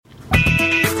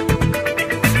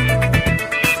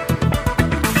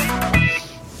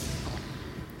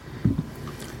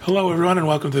Hello, everyone, and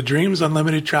welcome to the Dreams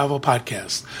Unlimited Travel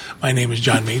Podcast. My name is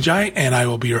John Magi, and I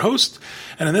will be your host.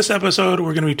 And in this episode,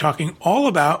 we're going to be talking all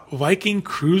about Viking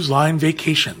Cruise Line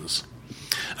vacations.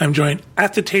 I'm joined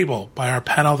at the table by our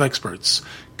panel of experts.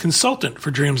 Consultant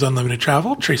for Dreams Unlimited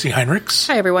Travel, Tracy Heinrichs.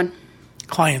 Hi, everyone.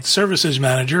 Client Services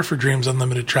Manager for Dreams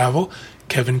Unlimited Travel,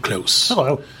 Kevin Close.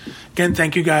 Hello. Again,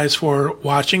 thank you guys for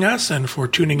watching us and for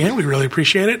tuning in. We really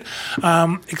appreciate it.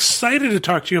 Excited to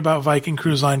talk to you about Viking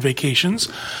Cruise Line vacations.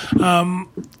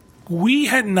 We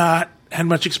had not had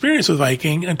much experience with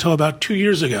Viking until about 2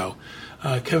 years ago.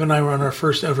 Kevin and I were on our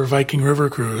first ever Viking river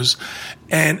cruise,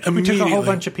 and We took a whole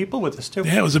bunch of people with us, too.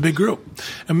 Yeah, it was a big group.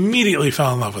 Immediately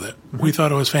fell in love with it. Mm-hmm. We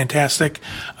thought it was fantastic.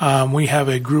 We have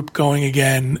a group going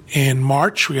again in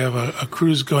March. We have a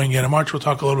cruise going again in March. We'll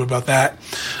talk a little bit about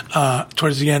that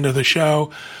towards the end of the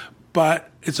show. But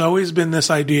it's always been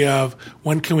this idea of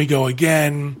when can we go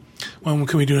again? When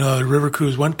can we do another river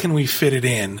cruise? When can we fit it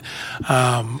in?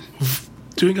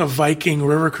 Doing a Viking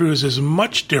river cruise is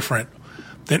much different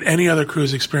than any other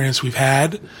cruise experience we've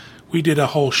had. We did a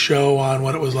whole show on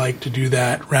what it was like to do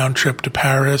that round trip to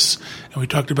Paris, and we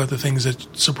talked about the things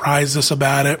that surprised us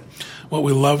about it, what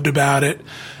we loved about it.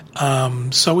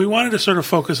 So we wanted to sort of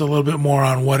focus a little bit more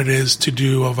on what it is to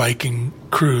do a Viking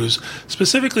cruise,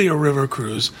 specifically a river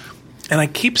cruise. And I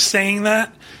keep saying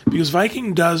that because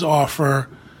Viking does offer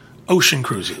ocean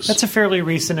cruises. That's a fairly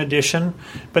recent addition,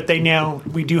 but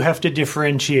we do have to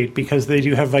differentiate because they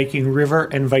do have Viking River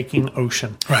and Viking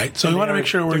Ocean. Right. So we want to make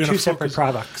sure we're going to focus. Separate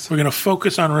products. We're going to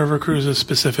focus on river cruises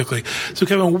specifically. So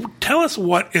Kevin, tell us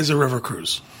what is a river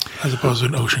cruise as opposed to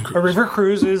an ocean cruise. A river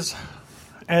cruise is,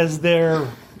 as their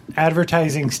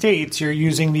advertising states, you're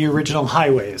using the original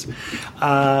highways.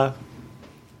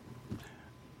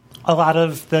 A lot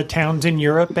of the towns in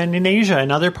Europe and in Asia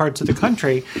and other parts of the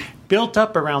country built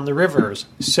up around the rivers.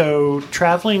 So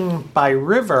traveling by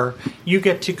river, you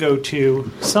get to go to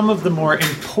some of the more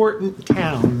important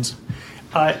towns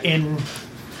I'm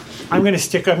going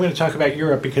to talk about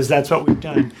Europe because that's what we've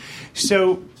done.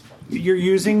 So you're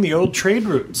using the old trade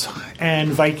routes, and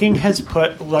Viking has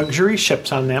put luxury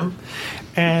ships on them,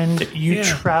 and you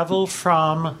travel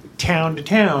from town to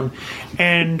town.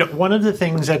 And one of the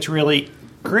things that's really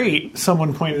great,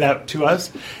 someone pointed out to us,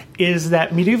 is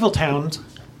that medieval towns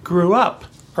grew up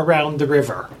around the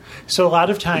river. So a lot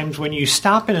of times when you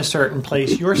stop in a certain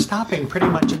place, you're stopping pretty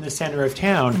much in the center of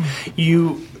town.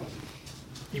 You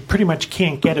pretty much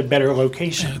can't get a better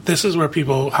location. This is where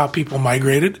how people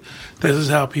migrated. This is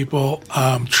how people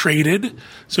traded.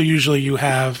 So usually you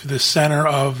have the center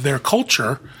of their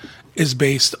culture is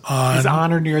based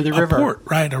on or near the river. Port,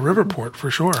 right? A river port for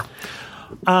sure.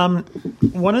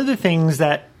 One of the things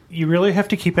that you really have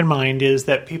to keep in mind is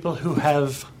that people who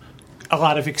have a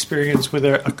lot of experience with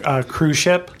a cruise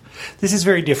ship, this is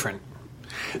very different.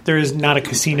 There is not a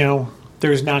casino.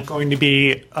 There's not going to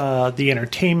be the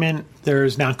entertainment.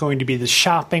 There's not going to be the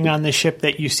shopping on the ship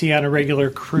that you see on a regular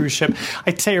cruise ship.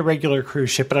 I'd say a regular cruise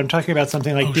ship, but I'm talking about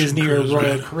something like Ocean Disney cruise, or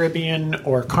Royal right. Caribbean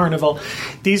or Carnival.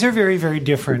 These are very, very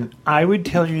different. I would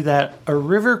tell you that a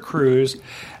river cruise,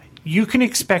 you can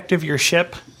expect of your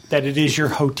ship that it is your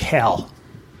hotel.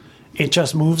 It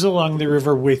just moves along the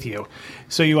river with you.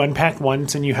 So you unpack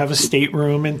once and you have a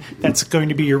stateroom, and that's going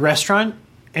to be your restaurant,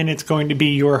 and it's going to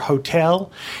be your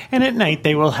hotel. And at night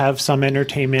they will have some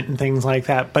entertainment and things like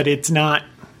that, but it's not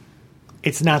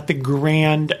the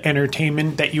grand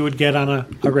entertainment that you would get on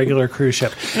a regular cruise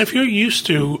ship. And if you're used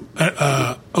to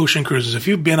ocean cruises, if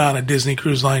you've been on a Disney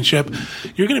Cruise Line ship,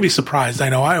 you're going to be surprised, I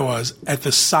know I was, at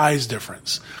the size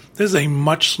difference. This is a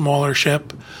much smaller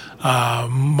ship,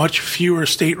 much fewer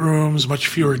staterooms, much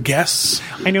fewer guests.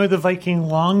 I know the Viking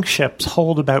long ships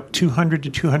hold about 200 to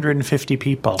 250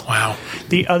 people. Wow.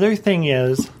 The other thing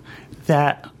is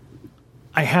that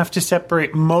I have to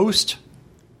separate most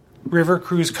river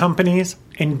cruise companies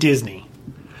and Disney.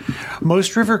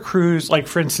 Most river cruise, like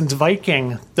for instance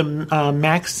Viking, the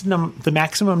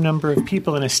maximum number of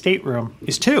people in a stateroom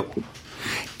is 2.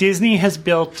 Disney has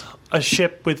built a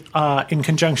ship with in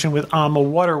conjunction with AMA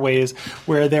Waterways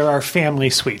where there are family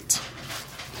suites.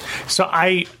 So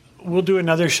I will do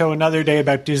another show another day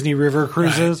about Disney river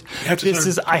cruises. Right.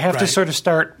 I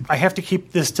have to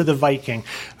keep this to the Viking.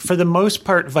 For the most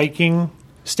part, Viking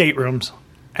staterooms,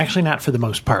 actually not for the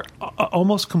most part,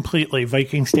 almost completely,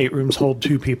 Viking staterooms hold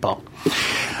 2 people.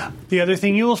 The other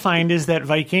thing you will find is that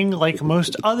Viking, like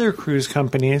most other cruise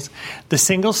companies, the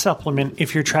single supplement,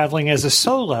 if you're traveling as a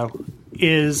solo,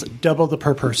 is double the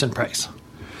per person price.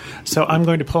 So I'm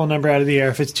going to pull a number out of the air.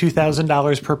 If it's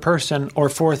 $2,000 per person or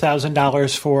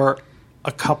 $4,000 for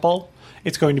a couple,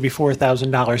 it's going to be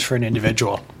 $4,000 for an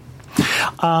individual.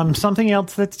 Something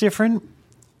else that's different,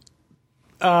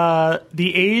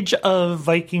 the age of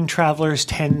Viking travelers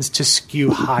tends to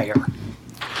skew higher.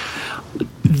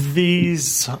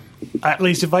 These, at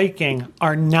least Viking,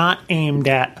 are not aimed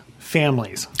at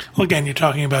families. Well, again, you're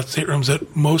talking about staterooms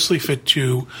that mostly fit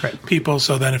two people.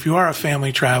 So then if you are a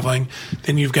family traveling,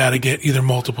 then you've got to get either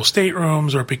multiple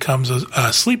staterooms or it becomes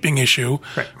a sleeping issue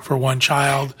for one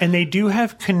child. And they do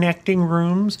have connecting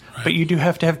rooms, but you do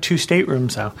have to have 2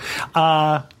 staterooms, though.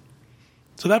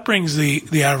 So that brings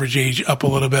the average age up a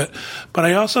little bit. But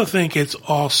I also think it's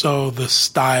also the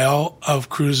style of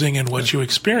cruising and what you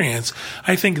experience.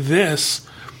 I think this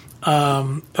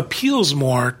appeals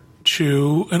more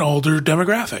to an older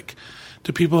demographic,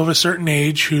 to people of a certain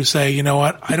age who say, you know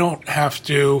what, I don't have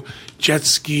to jet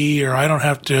ski or I don't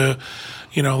have to,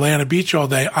 lay on a beach all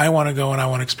day. I want to go and I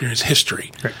want to experience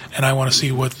history. And I want to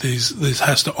see what this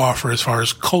has to offer as far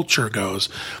as culture goes.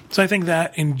 So I think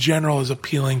that in general is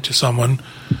appealing to someone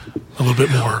a little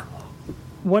bit more.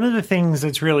 One of the things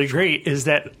that's really great is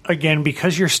that, again,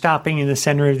 because you're stopping in the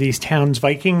center of these towns,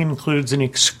 Viking includes an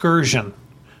excursion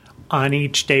on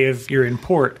each day of you're in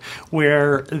port,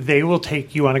 where they will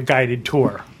take you on a guided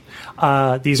tour.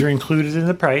 These are included in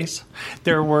the price.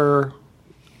 There were,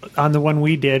 on the one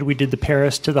we did the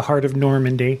Paris to the heart of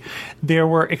Normandy. There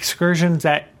were excursions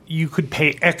that you could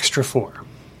pay extra for.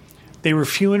 They were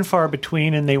few and far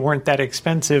between, and they weren't that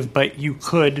expensive, but you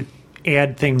could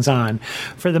add things on.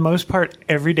 For the most part,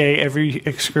 every day, every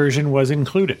excursion was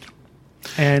included.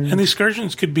 And the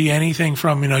excursions could be anything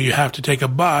from, you have to take a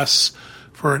bus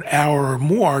for an hour or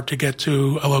more to get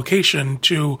to a location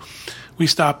to, we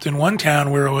stopped in one town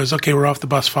where it was, okay, we're off the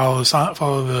bus, follow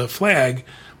the flag.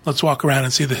 Let's walk around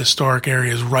and see the historic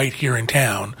areas right here in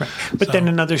town. But then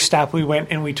another stop, we went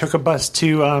and we took a bus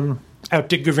to out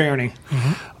to Gavarnie,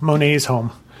 Monet's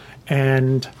home.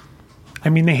 And,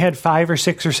 they had 5 or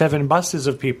 6 or 7 buses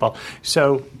of people.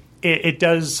 So it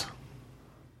does...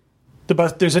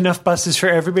 there's enough buses for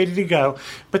everybody to go,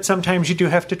 but sometimes you do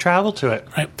have to travel to it.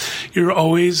 Right. You're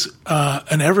always,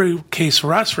 in every case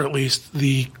for us, for at least,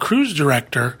 the cruise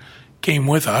director came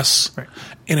with us. Right.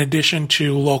 In addition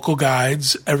to local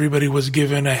guides, everybody was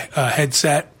given a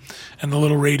headset, and the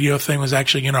little radio thing was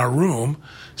actually in our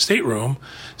stateroom.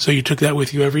 So you took that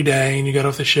with you every day, and you got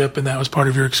off the ship, and that was part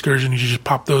of your excursion. You just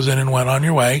popped those in and went on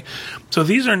your way. So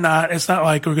these are not, it's not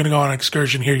like we're going to go on an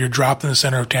excursion here. You're dropped in the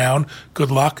center of town.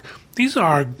 Good luck. These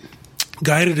are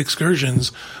guided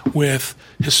excursions with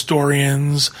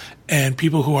historians and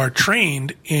people who are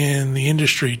trained in the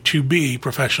industry to be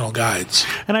professional guides.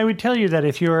 And I would tell you that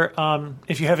if you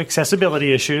have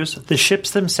accessibility issues, the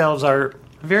ships themselves are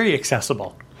very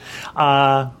accessible. We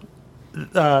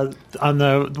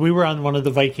were on one of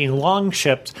the Viking long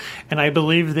ships, and I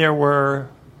believe there were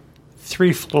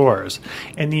 3 floors,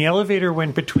 and the elevator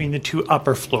went between the 2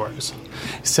 upper floors.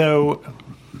 So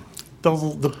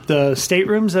the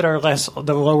staterooms that are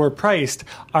the lower priced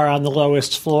are on the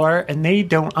lowest floor, and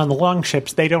on the long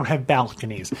ships, they don't have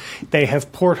balconies. They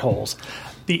have portholes.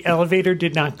 The elevator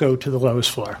did not go to the lowest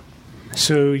floor.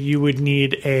 So you would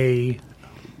need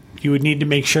to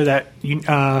make sure that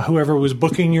whoever was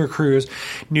booking your cruise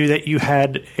knew that you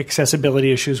had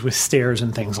accessibility issues with stairs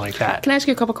and things like that. Can I ask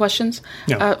you a couple questions?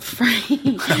 No.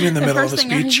 I'm in the middle of a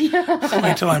speech. Wait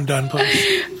until I'm done,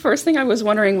 please. First thing I was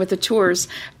wondering with the tours,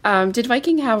 did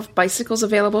Viking have bicycles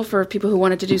available for people who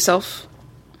wanted to do self?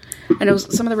 I know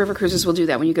some of the river cruises will do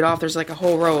that. When you get off, there's like a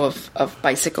whole row of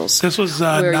bicycles. This was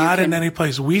not in any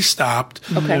place we stopped.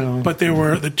 Okay. No. But there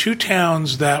were the 2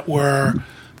 towns that were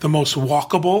the most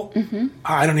walkable.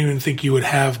 I don't even think you would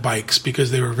have bikes because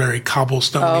they were very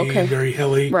cobblestone-y and very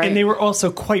hilly. Right. And they were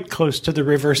also quite close to the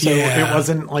river, so it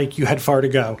wasn't like you had far to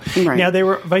go. Right. Now,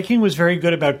 Viking was very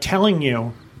good about telling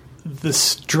you the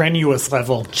strenuous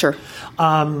level. Sure.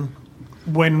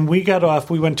 When we got off,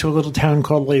 we went to a little town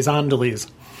called Les Andelys.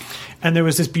 And there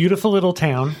was this beautiful little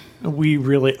town. We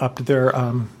really upped their...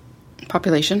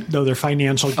 population? No, their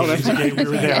financial gains. We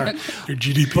were there. Your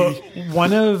GDP. But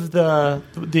one of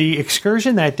the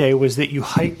excursion that day was that you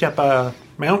hiked up a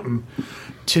mountain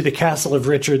to the castle of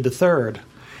Richard III.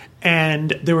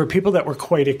 And there were people that were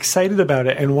quite excited about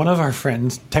it. And one of our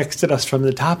friends texted us from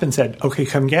the top and said, okay,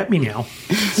 come get me now.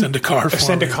 Send a car for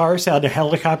Send me. a car, send a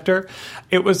helicopter.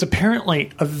 It was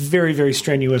apparently a very, very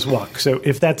strenuous walk. So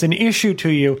if that's an issue to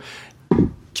you,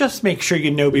 just make sure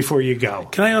you know before you go.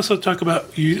 Can I also talk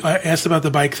about, I asked about the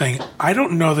bike thing. I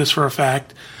don't know this for a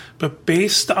fact, but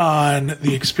based on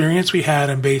the experience we had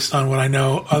and based on what I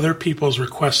know other people's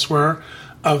requests were,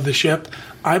 of the ship,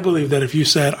 I believe that if you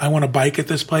said, I want a bike at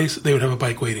this place, they would have a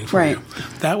bike waiting for Right. you.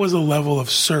 That was a level of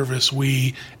service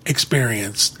we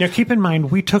experienced. Now, keep in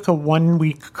mind, we took a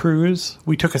 1-week cruise.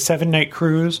 We took a 7-night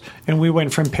cruise, and we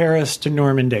went from Paris to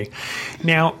Normandy.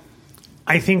 Now,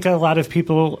 I think a lot of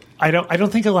people, I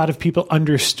don't think a lot of people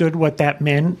understood what that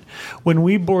meant. When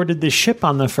we boarded the ship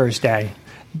on the first day,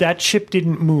 that ship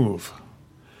didn't move.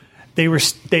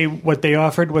 What they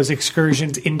offered was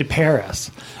excursions into Paris.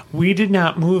 We did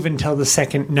not move until the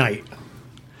second night.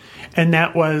 And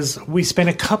that was, we spent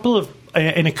in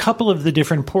a couple of the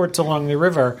different ports along the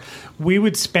river. We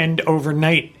would spend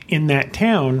overnight in that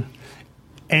town,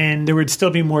 and there would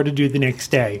still be more to do the next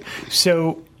day.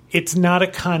 So it's not a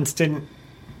constant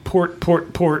port.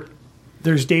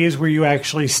 There's days where you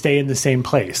actually stay in the same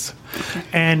place.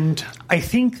 And I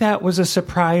think that was a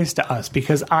surprise to us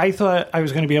because I thought I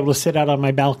was going to be able to sit out on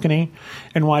my balcony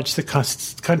and watch the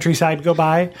countryside go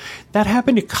by. That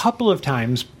happened a couple of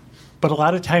times, but a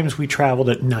lot of times we traveled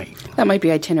at night. That might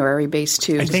be itinerary based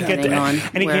too. I think depending on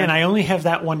and where- again, I only have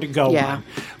that one to go Yeah. on.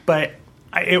 But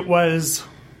I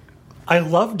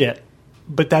loved it.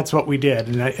 But that's what we did.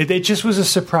 And it just was a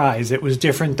surprise. It was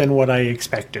different than what I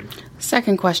expected.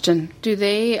 Second question. Do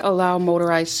they allow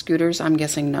motorized scooters? I'm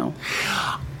guessing no.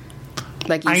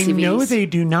 Like ECVs. I know they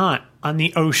do not on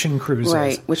the ocean cruises.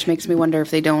 Right, which makes me wonder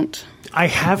if they don't. I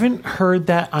haven't heard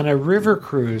that on a river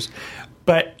cruise.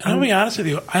 But I'll be honest with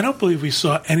you, I don't believe we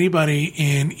saw anybody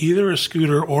in either a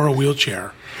scooter or a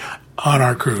wheelchair on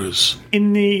our cruise.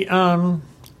 in the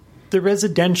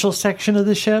residential section of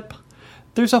the ship,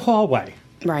 there's a hallway.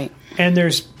 Right. And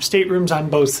there's staterooms on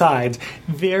both sides.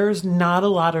 There's not a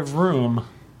lot of room.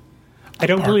 I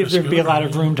don't believe there'd be a lot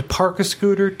of room to park a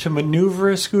scooter, to maneuver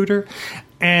a scooter.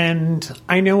 And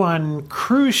I know on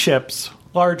cruise ships,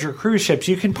 larger cruise ships,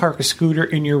 you can park a scooter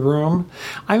in your room.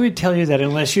 I would tell you that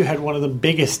unless you had one of the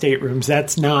biggest staterooms,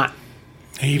 that's not...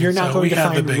 You're not going we to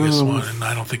had find the biggest room. one, and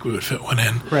I don't think we would fit one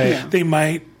in. Right. Yeah. They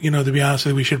might, to be honest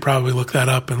with you, we should probably look that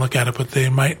up and look at it, but they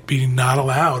might be not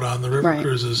allowed on the river Right.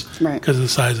 cruises Right. because of the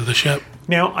size of the ship.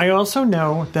 Now, I also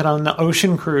know that on the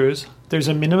ocean cruise, there's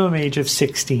a minimum age of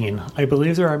 16. I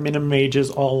believe there are minimum ages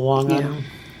all along Yeah.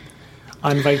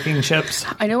 on Viking ships.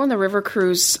 I know on the river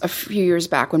cruise a few years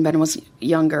back when Ben was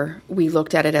younger, we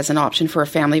looked at it as an option for a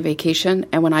family vacation.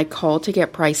 And when I called to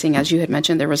get pricing, as you had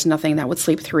mentioned, there was nothing that would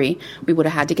sleep 3. We would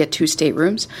have had to get 2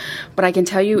 staterooms. But I can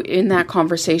tell you in that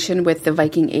conversation with the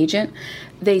Viking agent,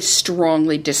 they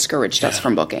strongly discouraged us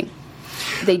from booking.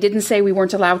 They didn't say we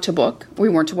weren't allowed to book. We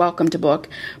weren't welcome to book,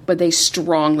 but they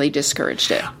strongly discouraged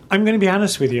it. I'm going to be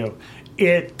honest with you.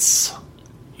 It's,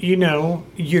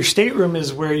 your stateroom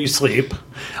is where you sleep.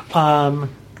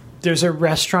 There's a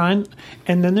restaurant,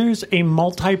 and then there's a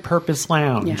multi-purpose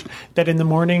lounge Yeah. that in the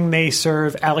morning they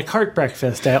serve a la carte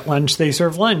breakfast. At lunch, they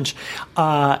serve lunch.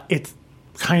 It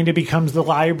kind of becomes the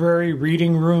library,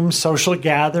 reading room, social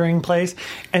gathering place.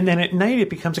 And then at night, it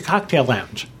becomes a cocktail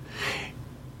lounge.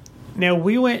 Now,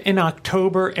 we went in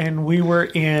October, and we were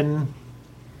in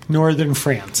northern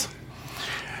France.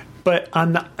 But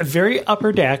on the very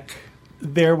upper deck,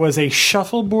 there was a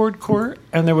shuffleboard court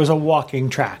and there was a walking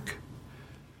track.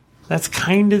 That's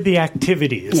kind of the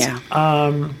activities.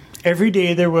 Yeah. Every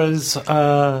day there was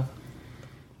a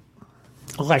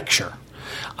lecture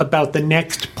about the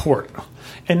next port.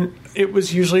 And it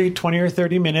was usually 20 or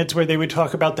 30 minutes where they would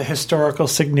talk about the historical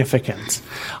significance.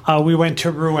 We went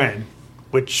to Rouen,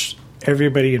 which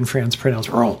everybody in France pronounced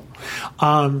Rouen.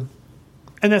 And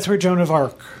that's where Joan of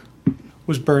Arc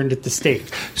was burned at the stake.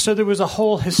 So there was a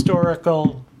whole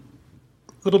historical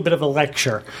little bit of a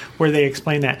lecture where they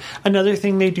explain that. Another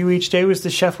thing they do each day was the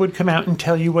chef would come out and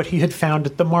tell you what he had found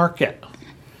at the market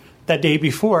that day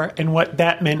before and what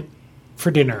that meant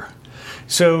for dinner.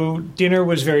 So dinner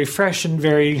was very fresh and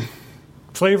very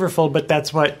flavorful, but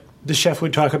that's what the chef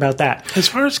would talk about that. As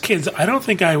far as kids, I don't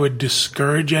think I would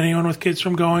discourage anyone with kids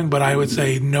from going, but I would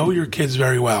say know your kids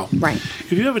very well. Right.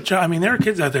 If you have a child, there are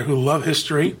kids out there who love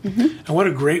history, and what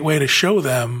a great way to show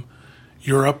them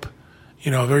Europe.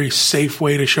 A very safe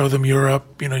way to show them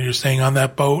Europe. You're staying on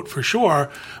that boat for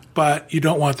sure, but you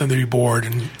don't want them to be bored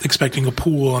and expecting a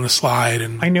pool and a slide.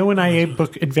 And I know when I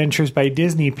book adventures by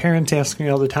Disney, parents ask me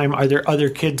all the time, are there other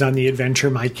kids on the adventure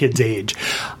my kid's age?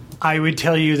 I would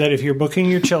tell you that if you're booking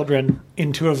your children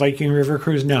into a Viking River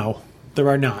cruise, no, there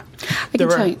are not. I can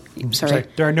tell you, sorry.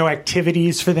 There are no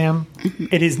activities for them.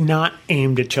 It is not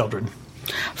aimed at children.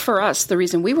 For us, the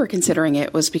reason we were considering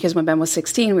it was because when Ben was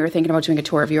 16, we were thinking about doing a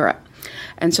tour of Europe.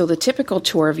 And so the typical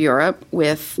tour of Europe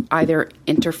with either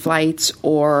interflights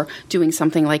or doing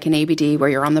something like an ABD where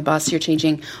you're on the bus, you're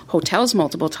changing hotels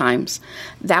multiple times,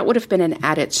 that would have been an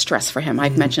added stress for him.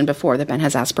 I've mentioned before that Ben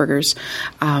has Asperger's.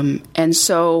 And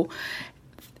so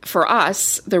for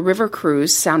us, the river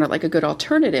cruise sounded like a good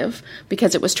alternative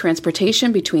because it was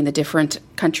transportation between the different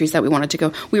countries that we wanted to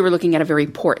go. We were looking at a very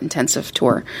port-intensive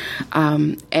tour.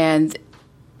 And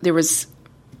there was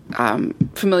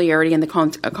familiarity in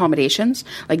the accommodations.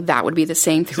 Like, that would be the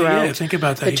same throughout. Yeah, think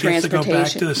about that. The he gets to go back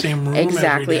to the same room exactly.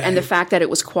 every day. And the fact that it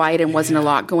was quiet and wasn't a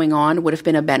lot going on would have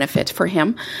been a benefit for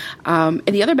him. And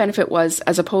the other benefit was,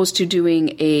 as opposed to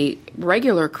doing a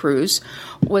regular cruise,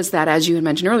 was that, as you had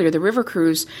mentioned earlier, the river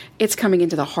cruise, it's coming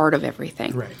into the heart of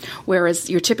everything. Right. Whereas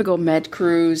your typical med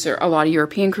cruise or a lot of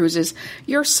European cruises,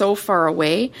 you're so far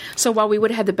away. So while we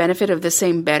would have had the benefit of the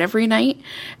same bed every night,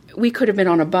 we could have been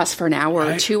on a bus for an hour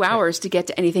or 2 hours to get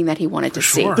to anything that he wanted to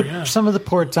see. Yeah. Some of the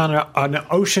ports on an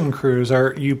ocean cruise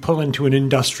are you pull into an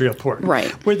industrial port, right,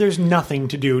 where there's nothing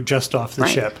to do just off the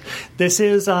ship. This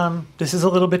is a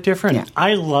little bit different. Yeah.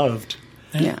 I loved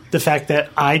the fact that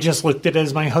I just looked at it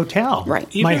as my hotel,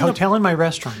 right? My hotel and my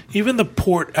restaurant. Even the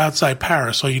port outside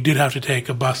Paris, so you did have to take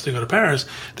a bus to go to Paris.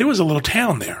 There was a little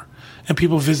town there. And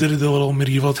people visited the little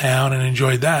medieval town and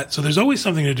enjoyed that. So there's always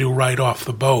something to do right off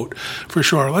the boat, for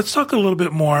sure. Let's talk a little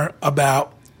bit more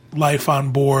about life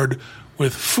on board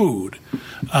with food.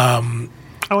 I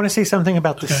want to say something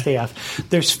about the staff.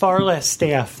 There's far less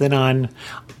staff than on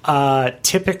a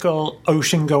typical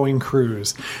ocean-going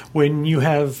cruise. When you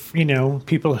have,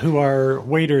 people who are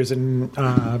waiters and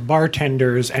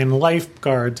bartenders and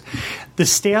lifeguards, the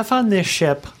staff on this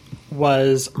ship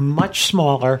was much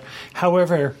smaller.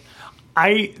 However,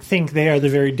 I think they are the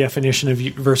very definition of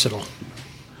versatile.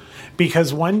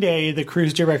 Because one day the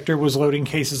cruise director was loading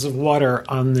cases of water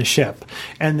on the ship.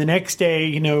 And the next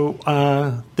day,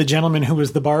 the gentleman who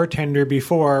was the bartender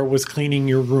before was cleaning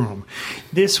your room.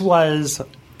 These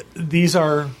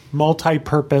are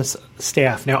multi-purpose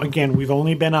staff. Now, again, we've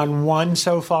only been on one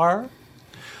so far,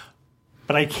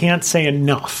 but I can't say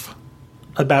enough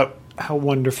about how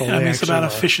wonderful they it's about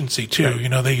efficiency, too.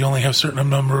 Right. They only have a certain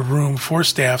number of room for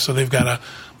staff, so they've got to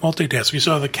multitask. We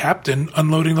saw the captain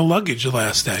unloading the luggage the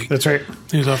last day. That's right.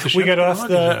 He was off the ship. We got off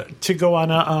to go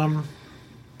on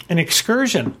an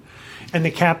excursion, and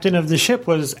the captain of the ship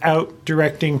was out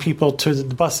directing people to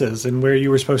the buses and where you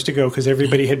were supposed to go because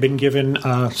everybody had been given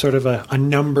sort of a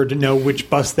number to know which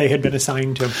bus they had been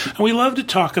assigned to. And we love to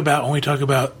talk about, when we talk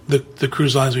about the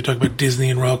cruise lines, we talk about Disney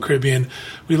and Royal Caribbean,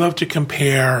 we love to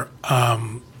compare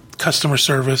customer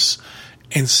service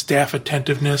and staff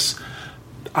attentiveness.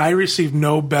 I received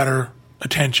no better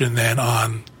attention than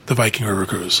on the Viking River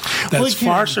Cruise. That's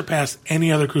far surpassed any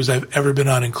other cruise I've ever been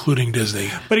on, including Disney.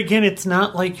 But again, it's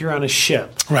not like you're on a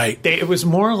ship. Right. It was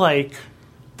more like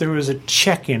there was a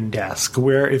check-in desk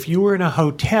where if you were in a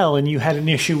hotel and you had an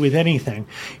issue with anything,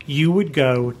 you would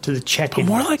go to the check-in But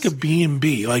more desk. like a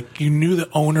B&B. Like you knew the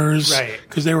owners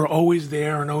because they were always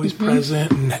there and always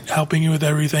present and helping you with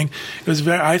everything. It was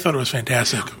I thought it was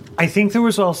fantastic. I think there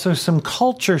was also some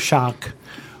culture shock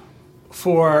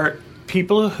for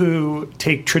people who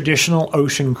take traditional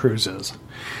ocean cruises.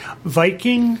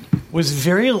 Viking was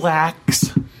very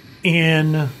lax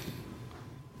in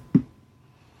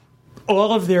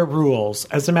all of their rules.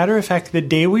 As a matter of fact, the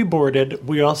day we boarded,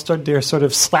 we all stood there sort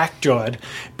of slack-jawed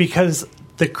because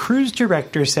the cruise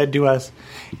director said to us,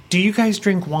 "Do you guys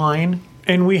drink wine?"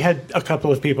 And we had a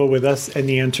couple of people with us, and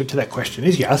the answer to that question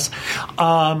is yes.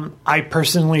 I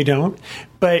personally don't,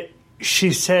 but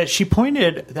she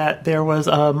pointed that there was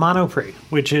a Monoprix,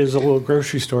 which is a little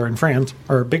grocery store in France,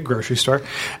 or a big grocery store,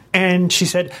 and she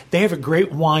said they have a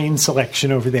great wine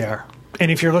selection over there.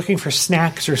 And if you're looking for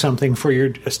snacks or something for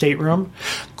your stateroom,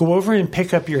 go over and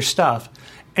pick up your stuff.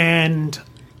 And,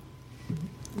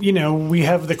 we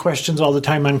have the questions all the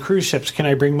time on cruise ships. Can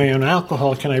I bring my own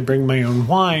alcohol? Can I bring my own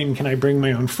wine? Can I bring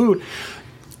my own food?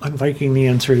 On Viking, the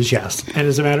answer is yes. And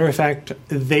as a matter of fact,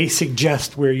 they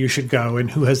suggest where you should go and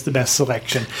who has the best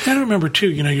selection. And remember, too,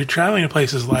 you're traveling to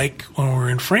places like when we were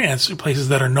in France, places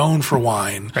that are known for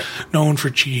wine, known for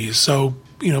cheese. So,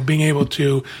 being able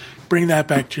to bring that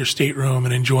back to your stateroom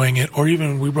and enjoying it, or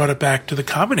even we brought it back to the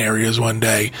common areas one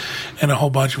day, and a whole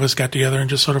bunch of us got together and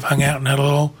just sort of hung out and had a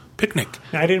little picnic.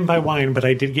 I didn't buy wine, but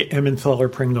I did get Emmentaler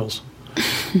Pringles.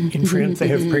 In France, they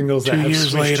have Pringles that have 2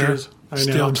 years later. cheese. I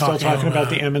know. I'm still talking about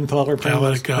the Emmentaler Pringles.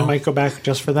 Let it go. I might go back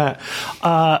just for that.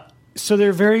 So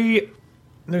there's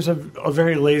a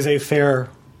very laissez-faire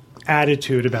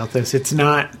attitude about this. It's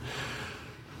not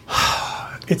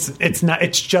It's not.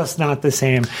 It's just not the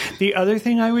same. The other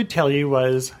thing I would tell you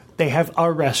was they have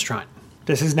a restaurant.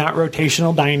 This is not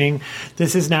rotational dining.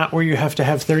 This is not where you have to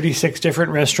have 36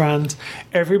 different restaurants.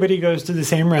 Everybody goes to the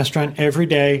same restaurant every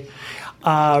day.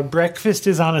 Breakfast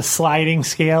is on a sliding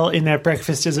scale in that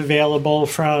breakfast is available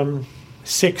from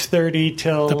 6:30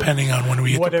 till depending on when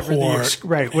we get whatever to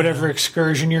port. whatever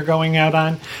excursion you're going out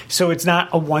on. So it's not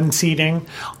a one seating.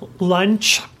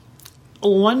 Lunch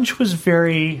was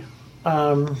very.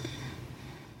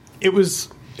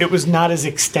 It was not as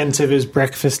extensive as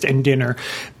breakfast and dinner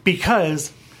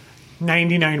because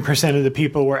 99% of the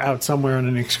people were out somewhere on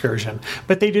an excursion.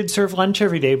 But they did serve lunch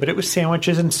every day, but it was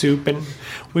sandwiches and soup. And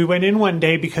we went in one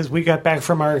day because we got back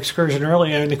from our excursion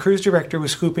early, and the cruise director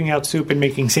was scooping out soup and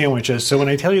making sandwiches. So when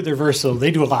I tell you they're versatile, they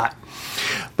do a lot.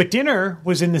 But dinner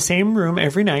was in the same room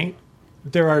every night.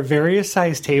 There are various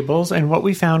size tables, and what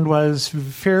we found was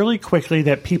fairly quickly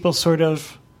that people sort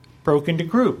of broke into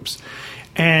groups.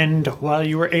 And while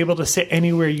you were able to sit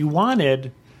anywhere you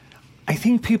wanted, I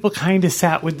think people kind of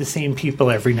sat with the same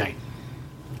people every night.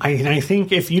 I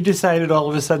think if you decided all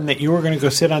of a sudden that you were going to go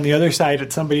sit on the other side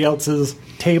at somebody else's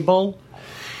table,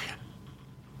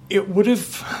 it would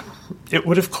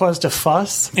have caused a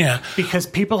fuss. Yeah. Because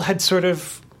people had sort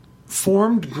of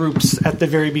formed groups at the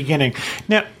very beginning.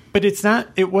 Now, but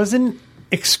it wasn't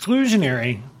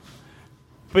exclusionary.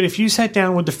 But if you sat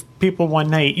down with the people one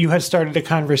night, you had started a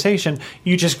conversation,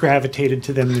 you just gravitated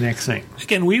to them the next night.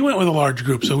 Again, we went with a large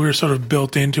group, so we were sort of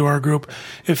built into our group.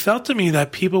 It felt to me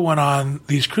that people went on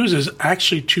these cruises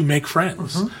actually to make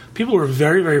friends. Mm-hmm. People were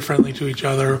very, very friendly to each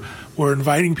other, were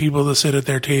inviting people to sit at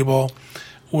their table,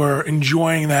 were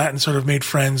enjoying that and sort of made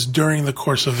friends during the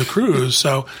course of the cruise.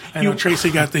 So I know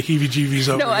Tracy got the heebie-jeebies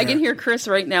over No, I can hear Chris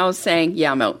right now saying,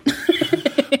 yeah, I'm out.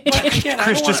 Again,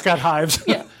 Chris just got hives.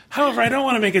 Yeah. However, I don't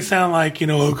want to make it sound like,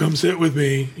 oh, come sit with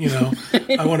me,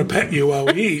 I want to pet you while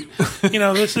we eat.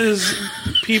 This is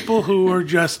people who are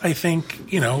just, I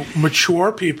think,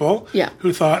 mature people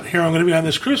who thought, here, I'm going to be on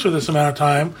this cruise for this amount of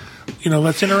time.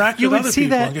 Let's interact with other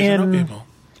people and get to know people.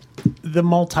 The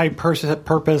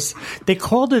multi-purpose, they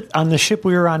called it on the ship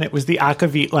we were on, it was the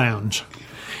Akavit Lounge.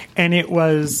 And it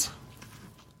was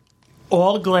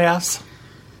all glass,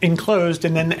 enclosed,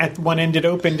 and then at one end it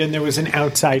opened and there was an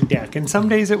outside deck. And some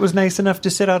days it was nice enough to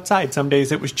sit outside. Some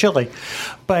days it was chilly.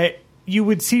 But you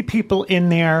would see people in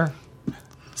there.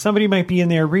 Somebody might be in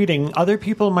there reading. Other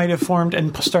people might have formed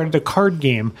and started a card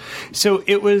game. So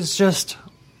it was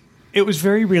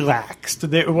very relaxed.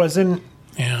 It wasn't...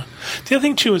 Yeah. The other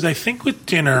thing, too, is I think with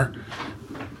dinner,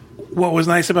 what was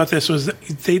nice about this was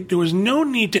there was no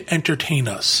need to entertain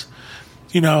us.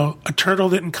 A turtle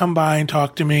didn't come by and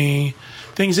talk to me.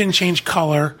 Things didn't change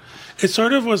color. It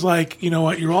sort of was like,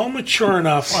 you're all mature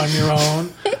enough on your own.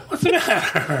 What's the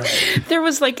matter? There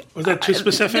was Was that too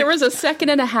specific? There was a second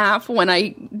and a half when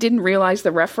I didn't realize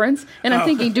the reference, and I'm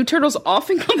thinking, do turtles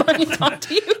often come by and talk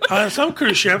to you? On some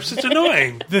cruise ships, it's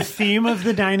annoying. The theme of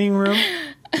the dining room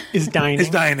is dining. It's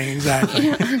dining, exactly.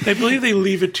 Yeah. They believe they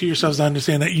leave it to yourselves to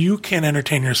understand that you can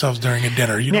entertain yourselves during a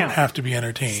dinner. You don't have to be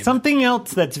entertained. Something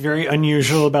else that's very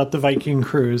unusual about the Viking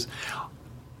cruise,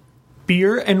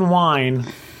 beer and wine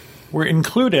were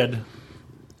included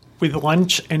with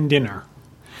lunch and dinner.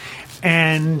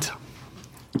 And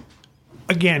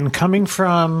again, coming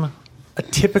from a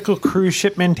typical cruise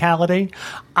ship mentality,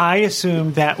 I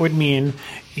assumed that would mean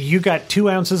you got 2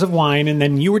 ounces of wine and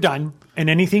then you were done, and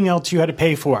anything else you had to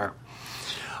pay for.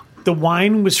 The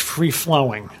wine was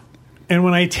free-flowing. And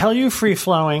when I tell you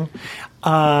free-flowing,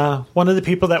 one of the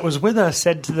people that was with us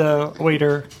said to the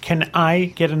waiter, "Can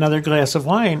I get another glass of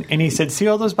wine?" And he said, "See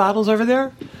all those bottles over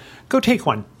there? Go take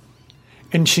one."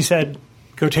 And she said,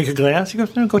 "Go take a glass?" He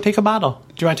goes, "No, go take a bottle.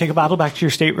 Do you want to take a bottle back to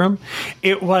your stateroom?"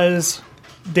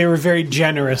 They were very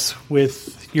generous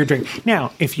with your drink.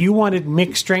 Now, if you wanted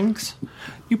mixed drinks,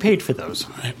 you paid for those.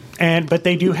 Right. But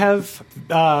they do have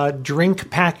drink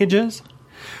packages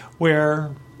where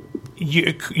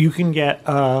you can get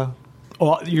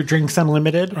all your drinks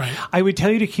unlimited. Right. I would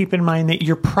tell you to keep in mind that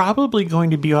you're probably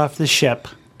going to be off the ship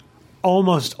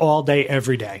almost all day,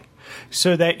 every day,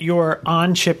 so that your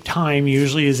on-ship time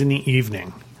usually is in the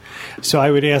evening. So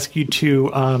I would ask you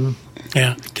to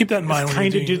keep that in mind.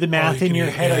 Kind of do the math in your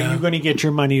head. Yeah. Are you going to get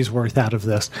your money's worth out of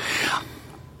this?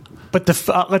 But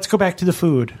let's go back to the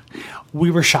food.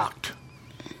 We were shocked.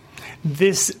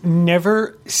 This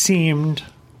never seemed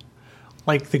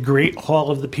like the Great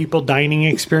Hall of the People dining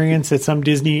experience that some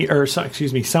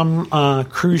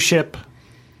cruise ship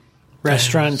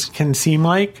restaurants can seem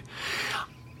like.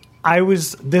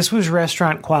 This was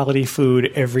restaurant quality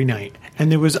food every night,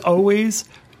 and there was always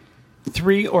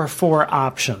 3 or 4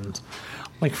 options.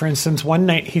 Like, for instance, one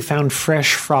night he found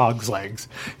fresh frog's legs.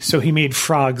 So he made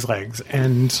frog's legs.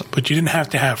 But you didn't have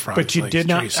to have frog's legs. But you did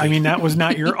not. Tracy. I mean, that was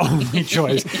not your only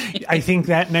choice. I think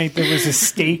that night there was a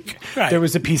steak, Right. there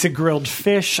was a piece of grilled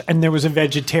fish, and there was a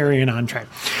vegetarian entree.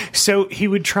 So he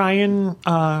would try and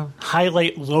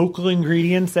highlight local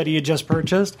ingredients that he had just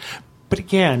purchased. But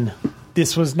again,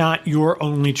 this was not your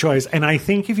only choice. And I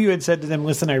think if you had said to them,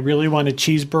 listen, I really want a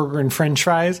cheeseburger and french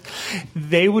fries,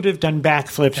 they would have done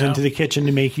backflips into the kitchen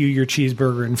to make you your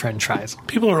cheeseburger and french fries.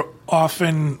 People are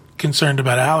often concerned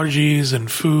about allergies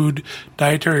and food,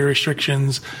 dietary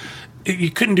restrictions. You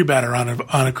couldn't do better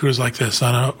on a cruise like this,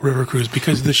 on a river cruise,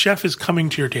 because the chef is coming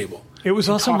to your table. It was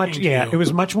also it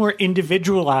was much more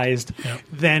individualized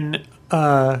than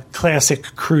a classic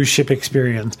cruise ship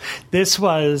experience.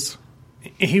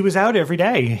 He was out every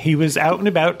day. He was out and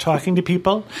about talking to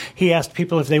people. He asked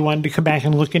people if they wanted to come back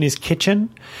and look in his kitchen.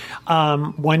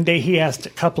 One day he asked a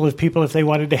couple of people if they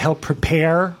wanted to help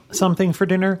prepare something for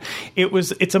dinner.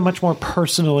 It's a much more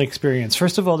personal experience.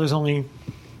 First of all,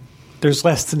 there's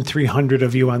less than 300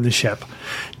 of you on the ship,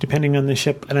 depending on the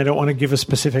ship. And I don't want to give a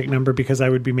specific number because I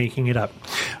would be making it up.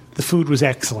 The food was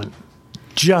excellent.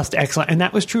 Just excellent. And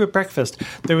that was true at breakfast.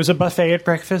 There was a buffet at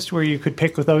breakfast where you could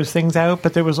pick those things out,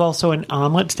 but there was also an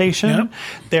omelet station. Yep.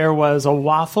 There was a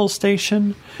waffle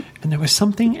station, and there was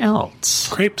something else.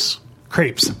 Crepes.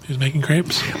 He was making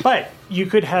crepes. But you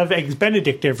could have Eggs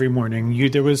Benedict every morning.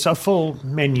 There was a full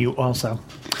menu also.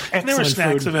 And there were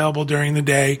snacks available during the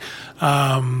day.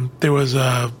 There was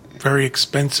a very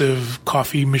expensive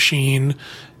coffee machine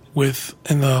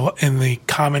in the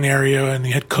common area, and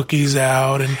you had cookies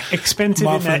out and expensive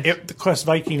muffins. In that it cost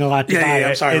Viking a lot to buy.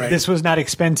 I'm sorry, right. This was not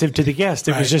expensive to the guest.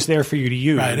 It was just there for you to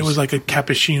use. Right. It was like a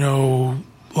cappuccino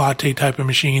latte type of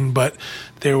machine, but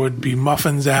there would be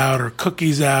muffins out or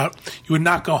cookies out. You would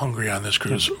not go hungry on this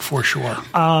cruise for sure.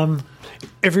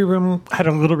 Every room had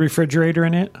a little refrigerator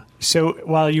in it. So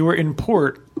while you were in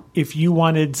port, if you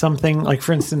wanted something, like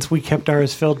for instance, we kept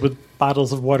ours filled with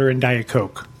bottles of water and Diet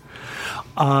Coke.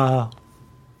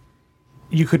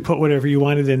 You could put whatever you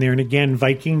wanted in there. And again,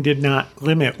 Viking did not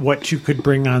limit what you could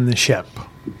bring on the ship.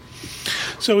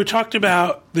 So we talked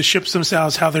about the ships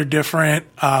themselves, how they're different,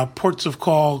 ports of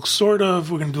call, sort of.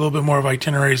 We're going to do a little bit more of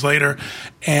itineraries later,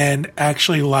 and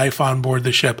actually life on board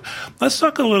the ship. Let's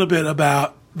talk a little bit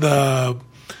about the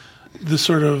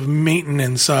sort of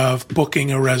maintenance of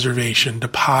booking a reservation,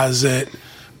 deposit,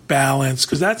 balance,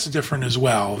 because that's different as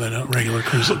well than a regular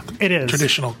cruise. It is.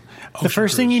 Traditional. The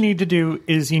first thing you need to do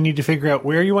is you need to figure out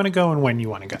where you want to go and when you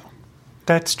want to go.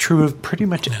 That's true of pretty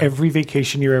much every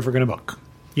vacation you're ever going to book.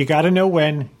 You got to know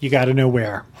when, you got to know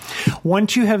where.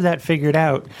 Once you have that figured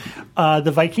out,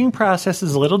 the Viking process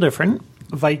is a little different.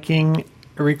 Viking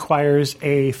requires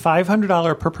a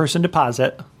 $500 per person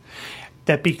deposit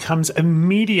that becomes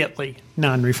immediately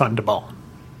non-refundable.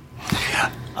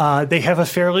 They have a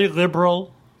fairly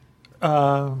liberal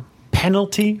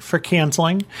penalty for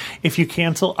canceling. If you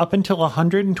cancel up until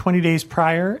 120 days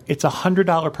prior, it's a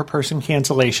 $100 per person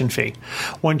cancellation fee.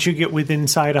 Once you get within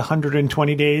inside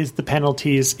 120 days, the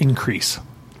penalties increase.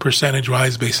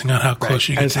 Percentage-wise, based on how close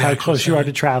you get as to how close you are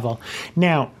to travel.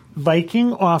 Now,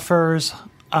 Viking offers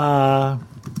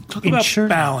Talk about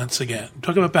balance again.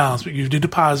 Talk about balance. But you do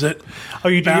deposit. Oh,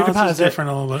 you do balance deposit. Is different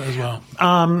a little bit as well.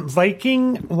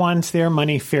 Viking wants their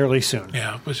money fairly soon.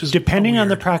 Yeah, which is depending on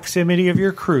the proximity of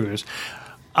your cruise.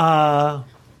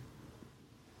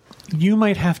 You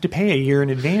might have to pay a year in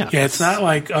advance. Yeah, it's not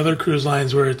like other cruise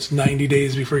lines where it's 90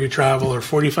 days before you travel or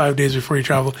 45 days before you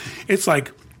travel. It's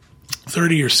like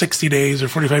 30 or 60 days or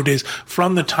 45 days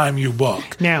from the time you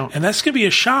book. Now, and that's going to be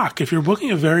a shock if you're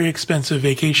booking a very expensive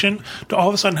vacation to all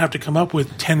of a sudden have to come up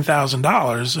with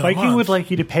 $10,000 Viking would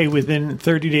like you to pay within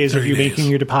 30 days of you making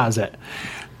your deposit.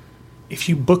 If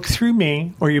you book through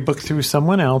me or you book through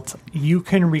someone else, you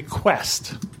can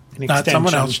request an extension. Not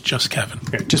someone else, just Kevin.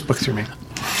 Here, just book through me.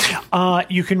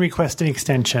 You can request an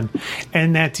extension,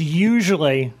 and that's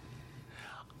usually...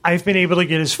 I've been able to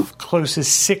get as close as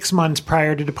 6 months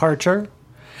prior to departure.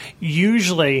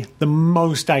 Usually, the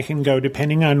most I can go,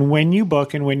 depending on when you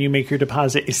book and when you make your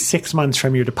deposit, is 6 months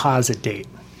from your deposit date.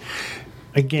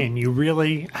 Again, you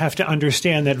really have to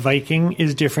understand that Viking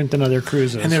is different than other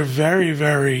cruises. And they're very,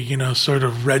 very, sort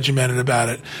of regimented about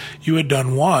it. You had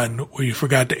done one where you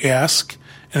forgot to ask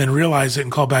and then realized it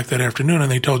and called back that afternoon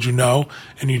and they told you no,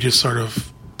 and you just sort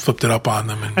of flipped it up on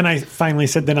them. And I finally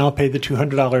said, then I'll pay the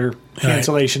 $200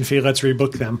 cancellation fee. Let's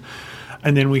rebook them.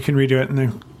 And then we can redo it. And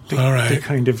they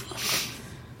kind of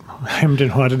hemmed and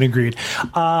hawed and agreed.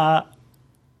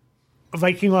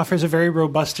 Viking offers a very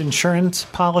robust insurance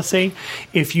policy.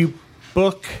 If you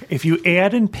if you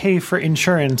add and pay for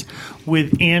insurance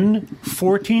within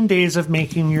 14 days of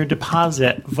making your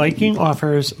deposit, Viking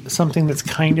offers something that's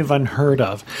kind of unheard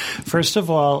of. First of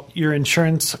all, your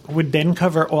insurance would then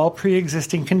cover all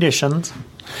pre-existing conditions.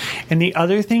 And the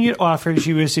other thing it offers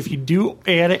you is if you do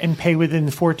add it and pay within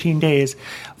 14 days,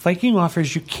 Viking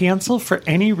offers you cancel for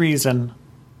any reason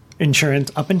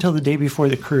insurance up until the day before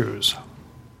the cruise.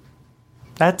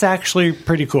 That's actually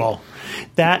pretty cool.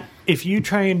 That if you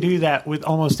try and do that with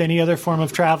almost any other form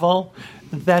of travel,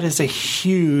 that is a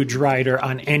huge rider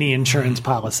on any insurance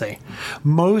policy.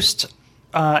 Most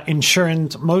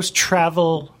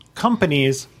travel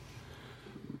companies,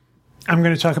 I'm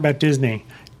going to talk about Disney.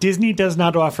 Disney does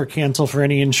not offer cancel for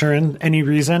any insurance, any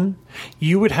reason.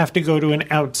 You would have to go to an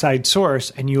outside source,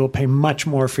 and you will pay much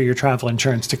more for your travel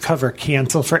insurance to cover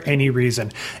cancel for any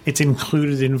reason. It's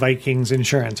included in Viking's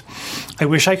insurance. I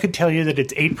wish I could tell you that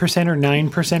it's 8% or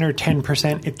 9% or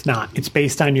 10%. It's not. It's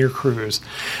based on your cruise.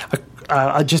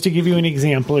 Just to give you an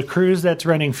example, a cruise that's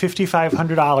running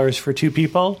 $5,500 for two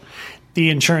people, the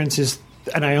insurance is,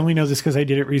 and I only know this because I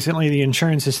did it recently, the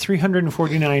insurance is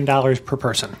 $349 per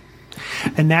person.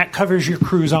 And that covers your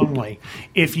cruise only.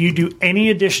 If you do any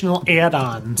additional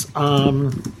add-ons,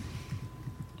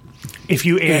 if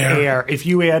you add air, if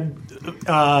you add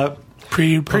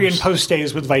pre and post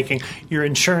stays with Viking, your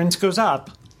insurance goes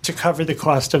up to cover the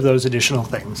cost of those additional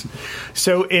things.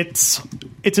 So it's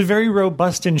a very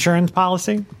robust insurance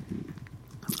policy,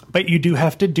 but you do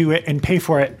have to do it and pay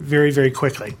for it very, very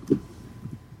quickly.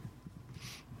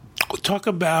 Talk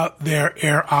about their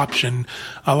air option.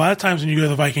 A lot of times when you go to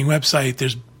the Viking website,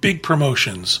 there's big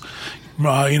promotions.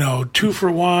 2 for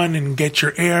 1 and get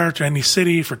your air to any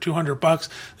city for $200.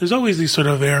 There's always these sort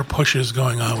of air pushes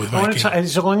going on with Viking.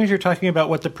 As long as you're talking about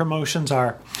what the promotions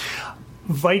are,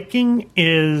 Viking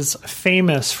is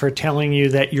famous for telling you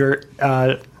that you're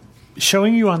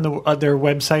showing you on their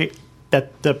website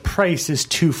that the price is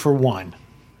 2 for 1.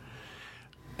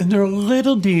 And they're a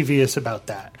little devious about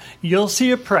that. You'll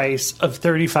see a price of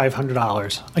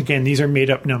 $3,500. Again, these are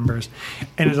made-up numbers.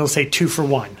 And it'll say 2 for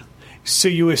 1. So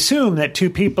you assume that two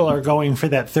people are going for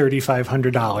that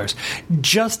 $3,500.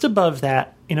 Just above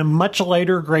that, in a much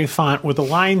lighter gray font with a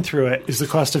line through it, is the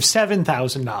cost of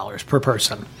 $7,000 per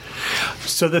person.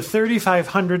 So the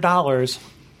 $3,500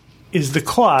 is the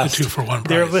cost. The 2 for 1 price.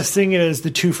 They're listing it as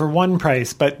the 2 for 1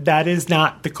 price, but that is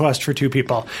not the cost for two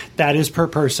people. That is per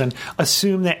person.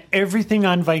 Assume that everything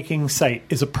on Viking's site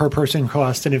is a per person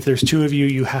cost, and if there's two of you,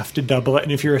 you have to double it.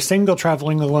 And if you're a single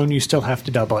traveling alone, you still have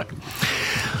to double it.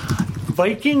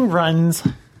 Viking runs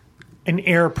an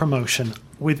air promotion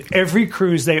with every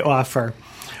cruise they offer.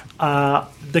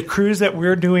 The cruise that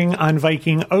we're doing on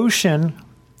Viking Ocean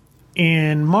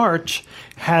in March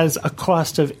has a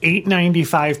cost of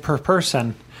 $895 per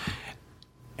person.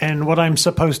 And what I'm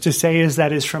supposed to say is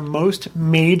that is from most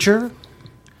major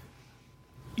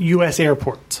U.S.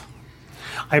 airports.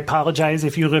 I apologize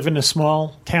if you live in a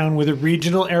small town with a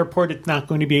regional airport. It's not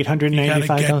going to be $895. You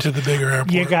got to get to the bigger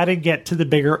airport. You got to get to the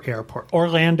bigger airport.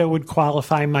 Orlando would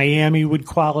qualify. Miami would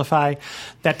qualify.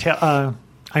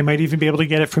 I might even be able to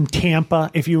get it from Tampa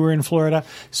if you were in Florida.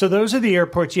 So those are the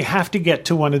airports. You have to get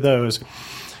to one of those.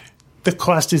 The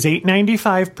cost is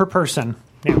 $895 per person.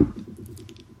 Now,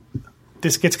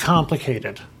 this gets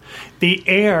complicated. The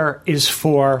air is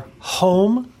for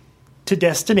home to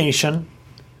destination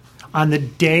on the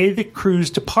day the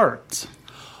cruise departs,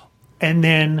 and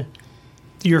then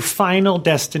your final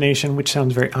destination, which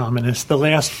sounds very ominous, the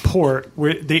last port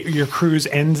where your cruise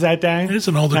ends that day. It is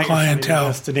an older clientele.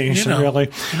 Destination,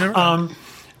 really.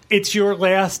 It's your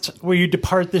last, where you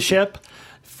depart the ship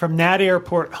from that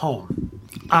airport home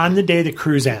on the day the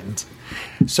cruise ends.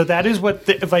 So that is what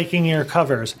the Viking Air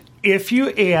covers. If you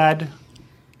add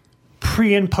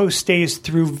pre- and post stays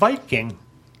through Viking,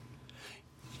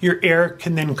 your air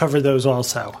can then cover those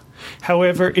also.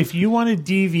 However, if you want to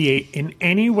deviate in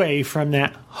any way from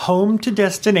that home to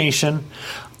destination,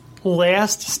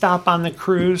 last stop on the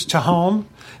cruise to home,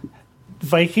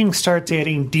 Viking starts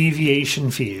adding deviation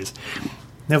fees.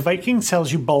 Now, Viking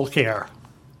sells you bulk air.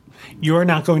 You're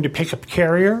not going to pick a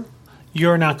carrier.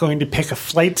 You're not going to pick a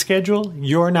flight schedule.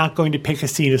 You're not going to pick a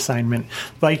seat assignment.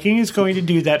 Viking is going to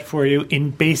do that for you in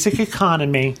basic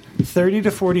economy 30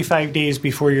 to 45 days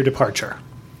before your departure.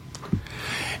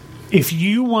 If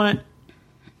you want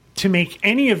to make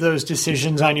any of those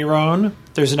decisions on your own,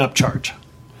 there's an upcharge.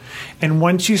 And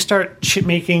once you start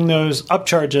making those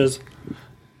upcharges,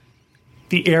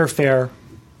 the airfare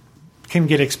can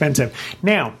get expensive.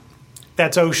 Now,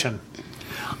 that's ocean.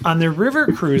 On the river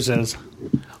cruises,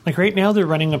 like right now they're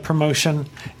running a promotion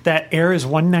that air is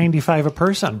 $195 a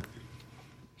person.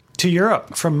 to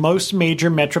Europe from most major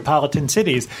metropolitan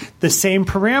cities. The same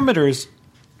parameters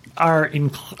are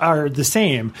the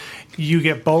same. You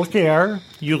get bulk air.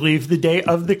 You leave the day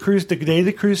of the cruise, the day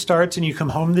the cruise starts, and you come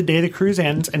home the day the cruise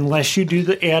ends, unless you do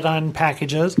the add-on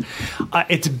packages.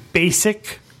 It's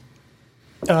basic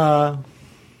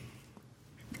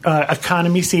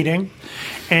economy seating.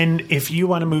 And if you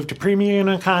want to move to premium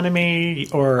economy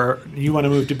or you want to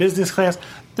move to business class,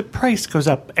 the price goes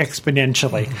up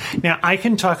exponentially. Now, I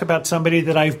can talk about somebody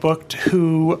that I've booked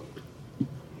who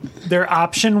their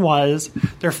option was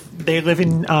they live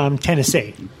in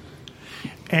Tennessee.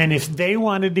 And if they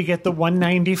wanted to get the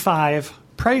 $195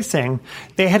 pricing,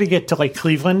 they had to get to like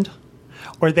Cleveland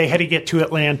or they had to get to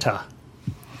Atlanta.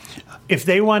 If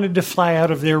they wanted to fly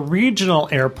out of their regional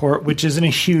airport, which isn't a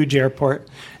huge airport,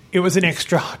 it was an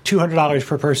extra $200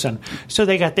 per person. So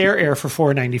they got their air for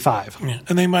 $495. Yeah.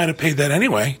 And they might have paid that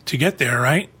anyway to get there,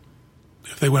 right?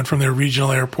 If they went from their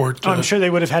regional airport to... I'm sure they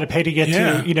would have had to pay to get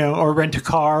to, or rent a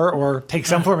car or take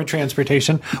some form of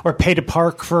transportation or pay to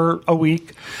park for a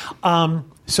week.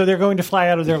 So they're going to fly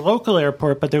out of their local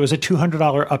airport, but there was a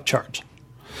 $200 upcharge.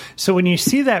 So when you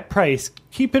see that price,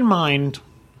 keep in mind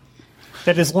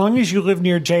that as long as you live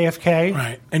near JFK...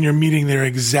 Right, and you're meeting their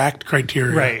exact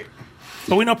criteria. Right.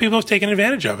 But we know people have taken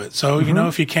advantage of it. So,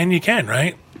 if you can, you can,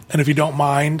 right? And if you don't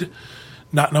mind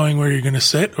not knowing where you're going to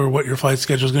sit or what your flight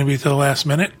schedule is going to be to the last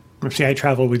minute. See, I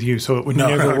travel with you, so it would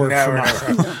never work for me.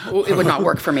 It would not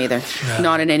work for me either. Yeah.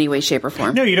 Not in any way, shape, or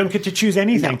form. No, you don't get to choose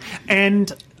anything. No.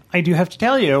 And I do have to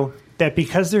tell you that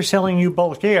because they're selling you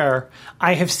bulk air,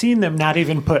 I have seen them not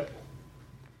even put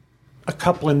a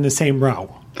couple in the same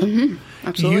row. Mm-hmm.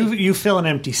 Absolutely. You fill an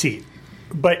empty seat,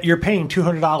 but you're paying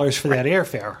 $200 for that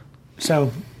airfare.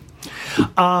 So,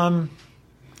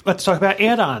 let's talk about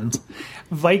add-ons.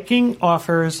 Viking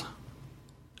doesn't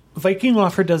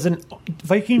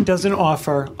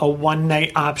offer a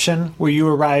one-night option where you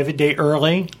arrive a day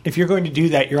early. If you're going to do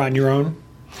that, you're on your own.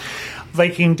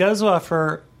 Viking does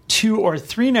offer 2 or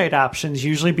 3 night options,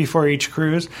 usually before each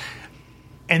cruise,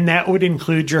 and that would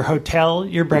include your hotel,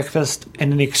 your breakfast,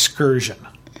 and an excursion.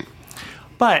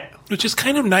 Which is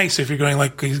kind of nice if you're going,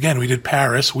 like, again, we did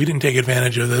Paris. We didn't take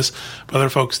advantage of this, but other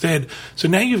folks did. So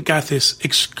now you've got this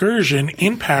excursion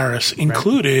in Paris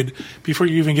included before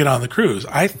you even get on the cruise.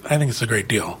 I think it's a great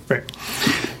deal. Right.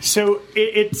 So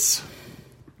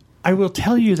I will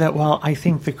tell you that while I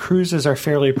think the cruises are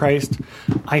fairly priced,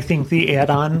 I think the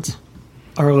add-ons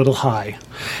are a little high.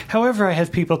 However, I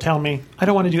have people tell me, I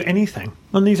don't want to do anything.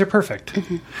 Well, these are perfect.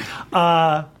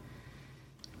 Mm-hmm.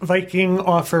 Viking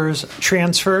offers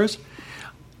transfers.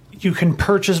 You can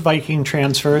purchase Viking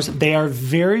transfers. They are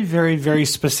very, very, very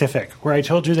specific. Where I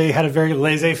told you they had a very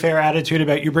laissez-faire attitude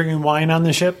about you bringing wine on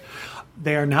the ship,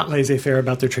 they are not laissez-faire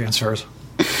about their transfers.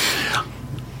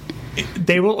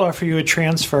 They will offer you a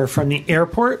transfer from the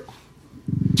airport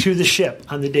to the ship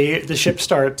on the day the ship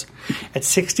starts at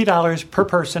 $60 per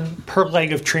person per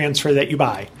leg of transfer that you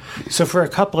buy. So for a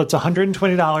couple, it's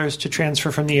 $120 to transfer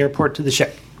from the airport to the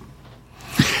ship.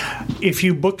 If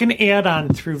you book an add-on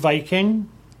through Viking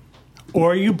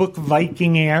or you book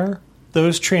Viking Air,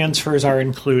 those transfers are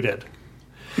included.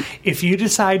 If you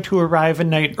decide to arrive a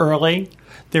night early,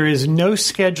 there is no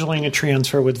scheduling a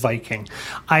transfer with Viking.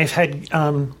 I've had,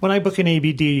 when I book an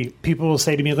ABD, people will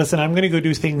say to me, listen, I'm going to go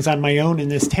do things on my own in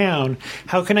this town.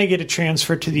 How can I get a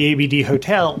transfer to the ABD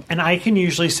hotel? And I can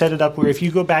usually set it up where if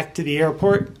you go back to the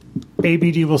airport,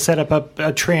 ABD will set up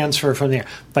a transfer from there.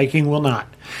 Viking will not.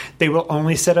 They will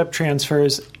only set up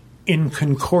transfers in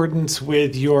concordance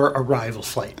with your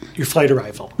flight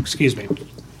arrival. Excuse me.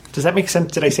 Does that make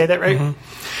sense? Did I say that right?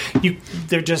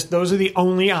 Mm-hmm. Those are the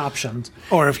only options.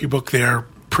 Or if you book their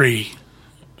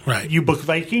right. You book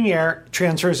Viking Air,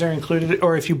 transfers are included,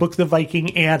 or if you book the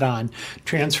Viking add-on,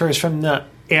 transfers from the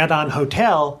add-on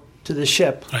hotel to the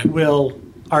ship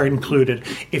are included.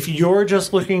 If you're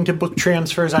just looking to book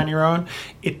transfers on your own,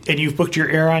 and you've booked your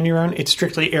air on your own, it's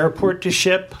strictly airport to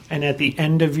ship, and at the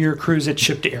end of your cruise, it's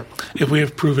ship to airport. If we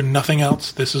have proven nothing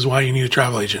else, this is why you need a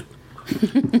travel agent.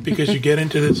 Because you get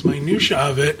into this minutia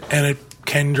of it, and it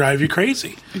can drive you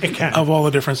crazy. It can. Of all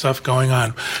the different stuff going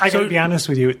on. I got to be honest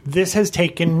with you. This has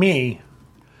taken me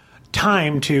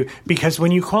time because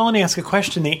when you call and ask a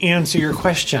question, they answer your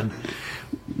question.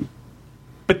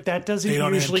 But that doesn't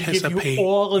usually give you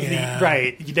all of the...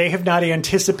 Right. They have not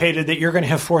anticipated that you're going to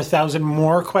have 4,000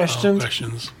 more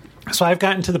questions. So I've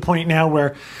gotten to the point now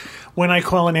where when I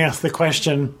call and ask the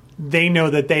question, they know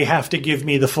that they have to give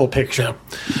me the full picture.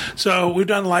 Yeah. So we've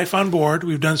done life on board.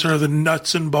 We've done sort of the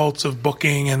nuts and bolts of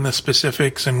booking and the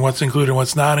specifics and what's included and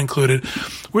what's not included.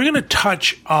 We're going to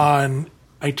touch on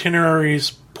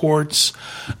itineraries, ports,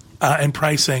 and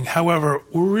pricing. However,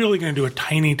 we're really going to do a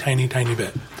tiny, tiny, tiny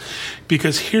bit.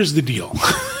 Because here's the deal.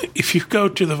 If you go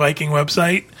to the Viking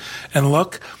website and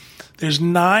look, there's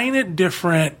 9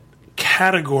 different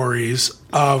categories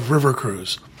of river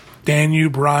cruise.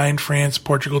 Danube, Rhine, France,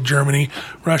 Portugal, Germany,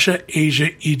 Russia, Asia,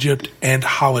 Egypt, and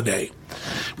holiday.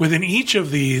 Within each of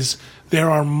these,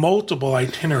 there are multiple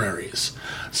itineraries.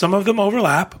 Some of them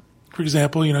overlap. For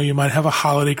example, you might have a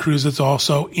holiday cruise that's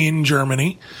also in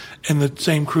Germany, and the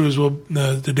same cruise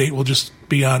the date will just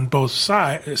be on both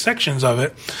sections of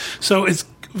it. So it's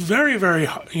very, very,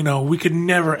 we could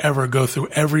never, ever go through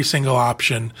every single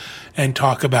option and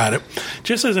talk about it.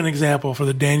 Just as an example, for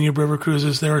the Danube River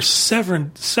cruises, there are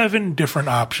seven different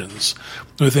options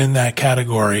within that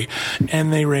category,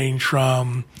 and they range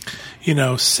from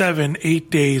 7, 8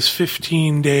 days,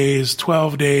 15 days,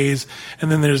 12 days,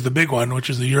 and then there's the big one, which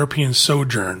is the European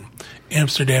Sojourn,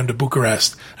 Amsterdam to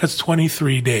Bucharest. That's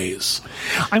 23 days.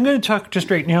 I'm going to talk just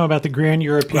right now about the Grand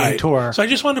European Tour. So I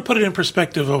just wanted to put it in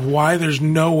perspective of why there's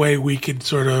no way we could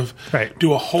sort of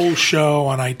do a whole show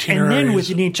on itineraries. And then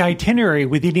within each itinerary,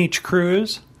 within each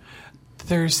cruise,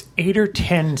 there's 8 or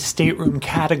 10 stateroom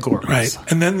categories.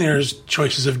 Right. And then there's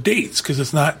choices of dates, because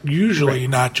it's not usually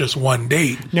not just one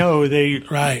date. No,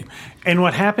 Right. And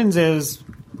what happens is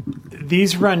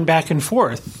these run back and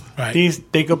forth. Right.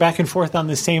 They go back and forth on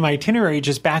the same itinerary,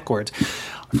 just backwards.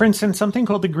 For instance, something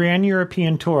called the Grand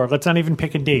European Tour. Let's not even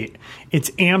pick a date.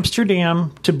 It's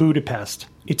Amsterdam to Budapest.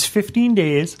 It's 15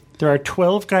 days. There are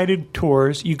 12 guided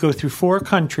tours. You go through 4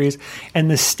 countries, and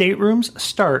the staterooms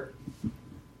start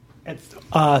at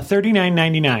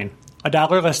 $39.99,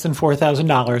 $1 less than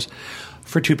 $4,000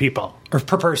 for 2 people, or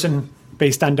per person,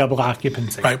 based on double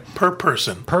occupancy. Right, per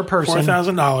person. Per person.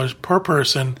 $4,000 per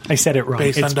person. I said it wrong.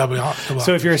 Based on double occupancy.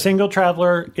 So if you're a single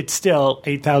traveler, it's still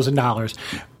 $8,000.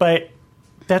 But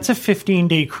that's a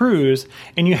 15-day cruise,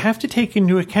 and you have to take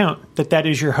into account that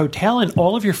is your hotel and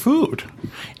all of your food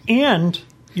and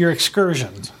your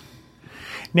excursions.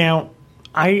 Now,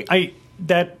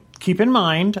 keep in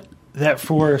mind that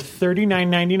for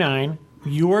 $39.99,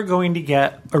 you are going to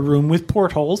get a room with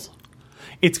portholes.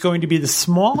 It's going to be the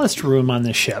smallest room on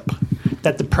the ship,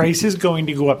 that the price is going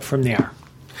to go up from there.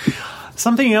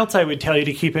 Something else I would tell you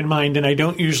to keep in mind, and I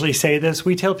don't usually say this,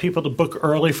 we tell people to book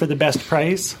early for the best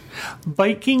price.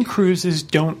 Viking cruises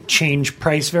don't change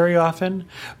price very often,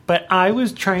 but I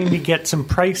was trying to get some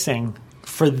pricing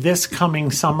for this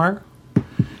coming summer,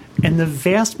 and the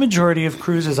vast majority of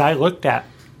cruises I looked at,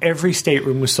 every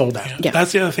stateroom was sold out. Yeah.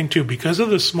 That's the other thing, too. Because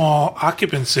of the small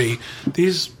occupancy,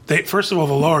 first of all,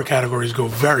 the lower categories go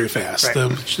very fast. Right.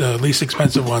 The least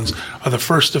expensive ones are the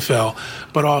first to fill.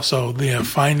 But also,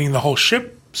 finding the whole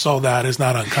ship sold out is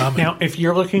not uncommon. Now, if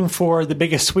you're looking for the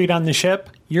biggest suite on the ship,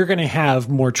 you're going to have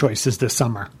more choices this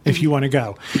summer if you want to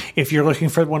go. If you're looking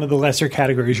for one of the lesser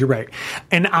categories, you're right.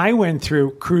 And I went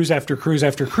through cruise after cruise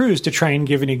after cruise to try and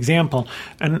give an example.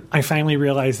 And I finally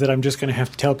realized that I'm just going to have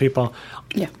to tell people,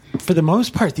 for the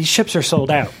most part, these ships are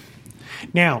sold out.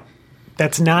 Now,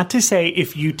 that's not to say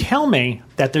if you tell me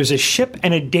that there's a ship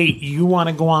and a date you want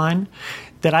to go on,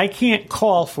 that I can't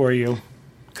call for you,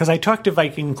 because I talk to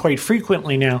Viking quite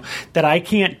frequently now, that I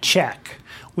can't check.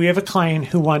 We have a client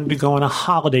who wanted to go on a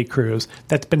holiday cruise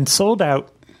that's been sold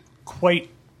out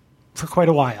for quite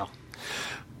a while.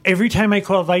 Every time I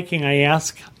call Viking, I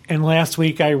ask, and last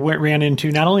week I ran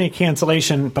into not only a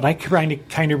cancellation, but I kind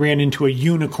of ran into a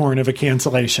unicorn of a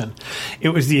cancellation. It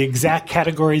was the exact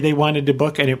category they wanted to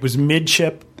book, and it was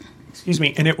midship.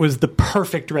 And it was the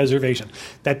perfect reservation.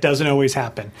 That doesn't always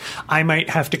happen. I might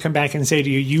have to come back and say to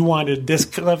you, you wanted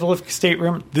this level of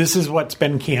stateroom, this is what's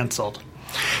been canceled.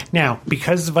 Now,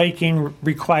 because Viking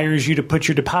requires you to put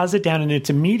your deposit down and it's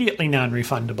immediately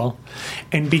non-refundable,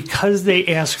 and because they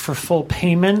ask for full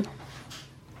payment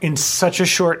in such a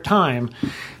short time,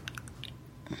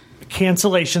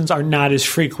 cancellations are not as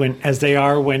frequent as they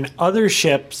are when other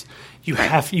ships you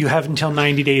have until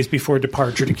 90 days before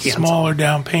departure to cancel. Smaller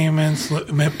down payments,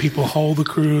 let people hold the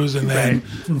cruise and then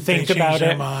think about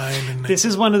it. This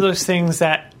is one of those things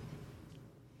that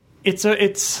it's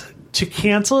to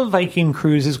cancel a Viking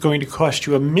cruise is going to cost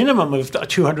you a minimum of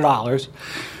 $200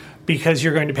 because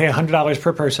you're going to pay $100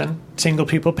 per person. Single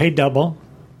people pay double.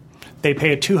 They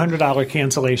pay a $200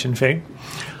 cancellation fee.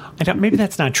 Maybe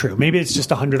that's not true. Maybe it's just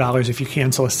 $100 if you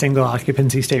cancel a single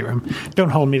occupancy stateroom. Don't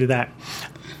hold me to that.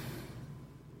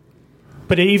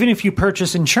 But even if you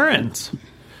purchase insurance,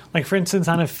 like for instance,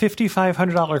 on a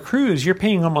 $5,500 cruise, you're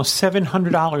paying almost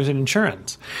 $700 in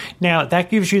insurance. Now, that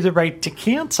gives you the right to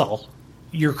cancel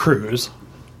your cruise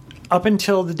up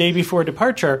until the day before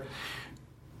departure.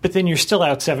 but then you're still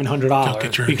out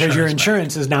 $700 because your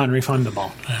insurance is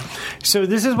non-refundable. Yeah. So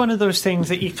this is one of those things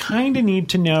that you kind of need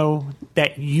to know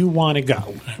that you want to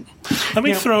go. Let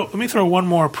me throw one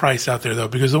more price out there, though,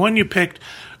 because the one you picked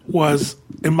was,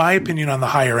 in my opinion, on the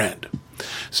higher end.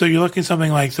 So you're looking at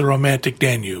something like the Romantic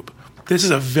Danube. This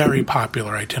is a very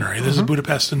popular itinerary. This is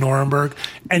Budapest to Nuremberg.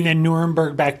 And then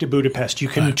Nuremberg back to Budapest. You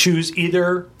can choose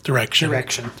either direction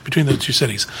between the two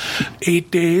cities.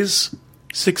 8 days,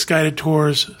 6 guided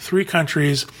tours, 3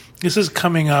 countries. This is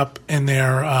coming up in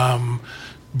their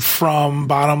from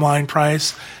bottom line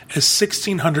price as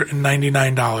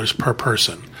 $1,699 per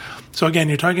person. So again,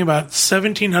 you're talking about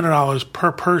 $1,700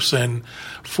 per person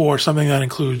for something that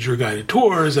includes your guided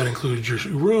tours, that includes your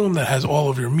room, that has all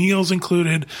of your meals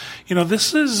included.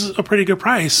 This is a pretty good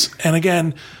price. And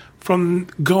again, from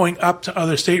going up to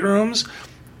other staterooms,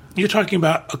 you're talking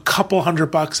about a couple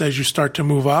 $100 as you start to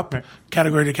move up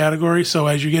category to category. So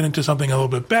as you get into something a little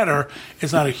bit better,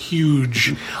 it's not a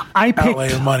huge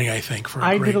outlay of money, I think, for a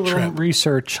great trip. I did a little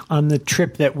research on the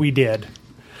trip that we did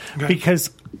because,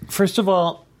 first of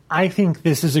all, I think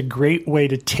this is a great way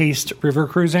to taste river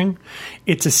cruising.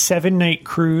 It's a 7-night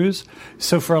cruise.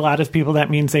 So for a lot of people, that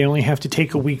means they only have to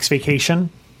take a week's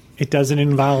vacation. It doesn't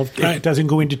it doesn't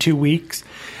go into 2 weeks.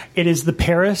 It is the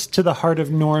Paris to the Heart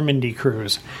of Normandy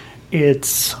cruise.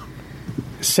 It's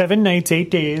 7 nights,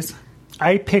 8 days.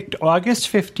 I picked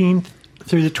August 15th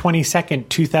through the 22nd,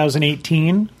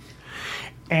 2018.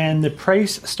 And the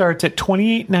price starts at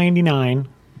 $28.99.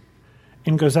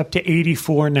 And goes up to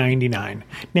 $84.99.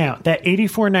 Now, that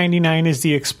 $84.99 is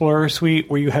the Explorer Suite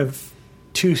where you have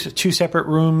two separate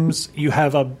rooms. You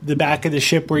have the back of the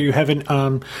ship where you have a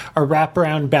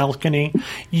wraparound balcony.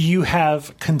 You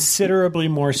have considerably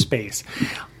more space.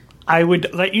 I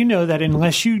would let you know that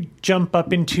unless you jump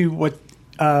up into what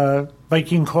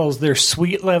Viking calls their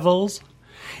suite levels,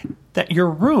 that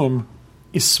your room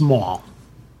is small.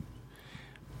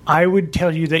 I would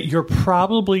tell you that you're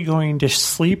probably going to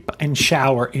sleep and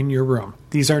shower in your room.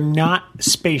 These are not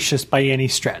spacious by any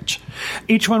stretch.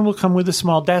 Each one will come with a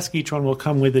small desk. Each one will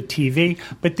come with a TV.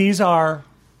 But these are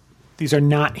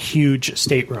not huge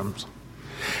staterooms.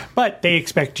 But they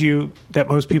expect that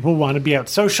most people want to be out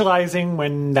socializing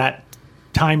when that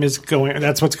time is going.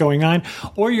 That's what's going on.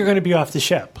 Or you're going to be off the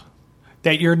ship.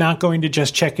 That you're not going to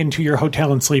just check into your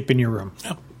hotel and sleep in your room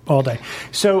all day.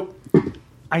 So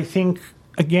I think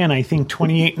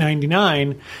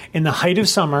 $28.99 in the height of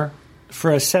summer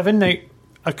for a 7-night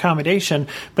accommodation.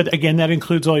 But again, that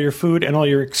includes all your food and all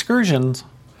your excursions.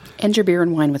 And your beer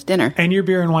and wine with dinner.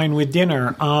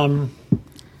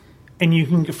 And you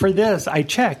can, for this, I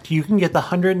checked, you can get the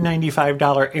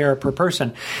 $195 air per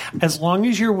person. As long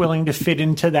as you're willing to fit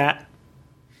into that,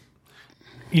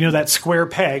 that square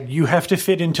peg, you have to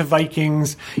fit into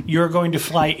Vikings. You're going to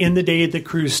fly in the day the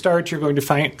cruise starts. You're going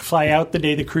to fly out the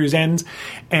day the cruise ends.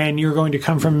 And you're going to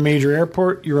come from a major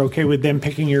airport. You're okay with them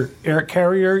picking your air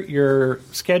carrier, your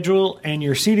schedule, and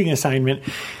your seating assignment.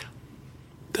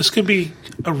 This could be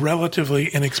a relatively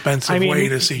inexpensive way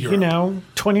to see Europe.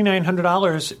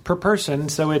 $2,900 per person.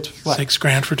 So it's what?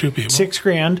 $6,000 for 2 people.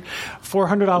 $6,000,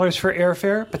 $400 for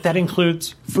airfare, but that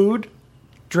includes food,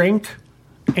 drink,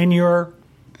 and your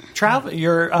travel,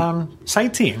 your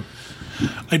sightseeing.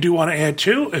 I do want to add,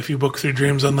 too, if you book through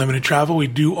Dreams Unlimited Travel, we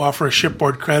do offer a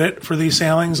shipboard credit for these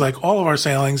sailings, like all of our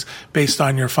sailings, based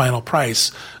on your final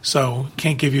price. So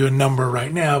can't give you a number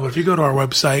right now, but if you go to our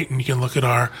website and you can look at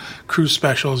our cruise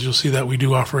specials, you'll see that we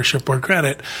do offer a shipboard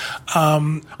credit.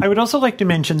 I would also like to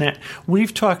mention that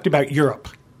we've talked about Europe.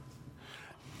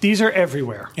 These are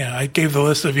everywhere. Yeah, I gave the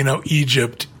list of,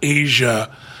 Egypt,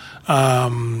 Asia,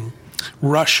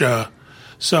 Russia.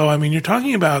 So, you're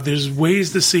talking about there's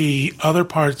ways to see other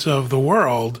parts of the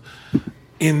world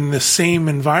in the same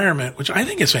environment, which I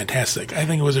think is fantastic. I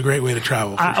think it was a great way to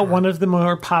travel. Sure. One of the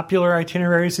more popular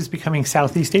itineraries is becoming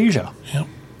Southeast Asia. Yeah.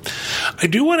 I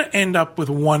do want to end up with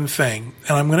one thing,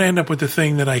 and I'm going to end up with the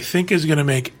thing that I think is going to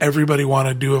make everybody want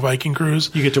to do a Viking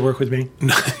cruise. You get to work with me.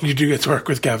 You do get to work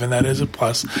with Kevin. That is a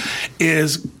plus.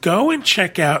 Is go and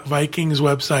check out Viking's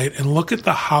website and look at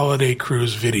the holiday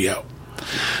cruise video.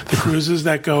 The cruises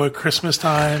that go at Christmas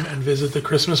time and visit the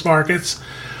Christmas markets.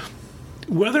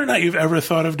 Whether or not you've ever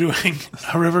thought of doing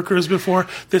a river cruise before,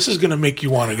 this is going to make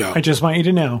you want to go. I just want you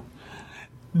to know,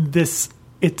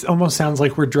 it almost sounds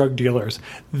like we're drug dealers.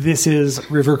 This is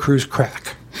river cruise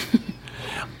crack.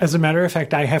 As a matter of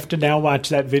fact, I have to now watch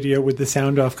that video with the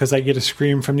sound off because I get a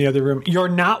scream from the other room. You're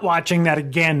not watching that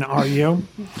again, are you?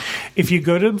 If you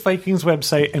go to Viking's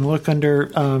website and look under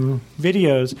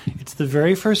videos, it's the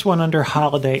very first one under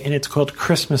holiday, and it's called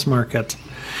Christmas Market.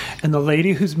 And the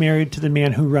lady who's married to the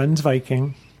man who runs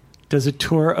Viking does a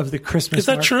tour of the Christmas. Is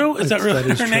that true? Is that really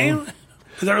her name?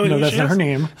 Is that really no, who that's she not is? her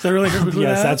name. Is that really her?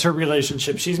 Yes, that's her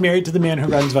relationship. She's married to the man who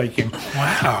runs Viking.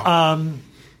 Wow.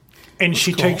 And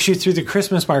she takes you through the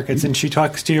Christmas markets, and she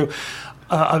talks to you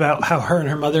about how her and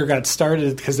her mother got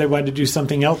started because they wanted to do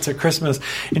something else at Christmas.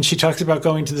 And she talks about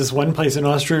going to this one place in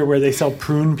Austria where they sell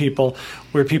prune people,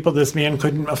 where this man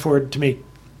couldn't afford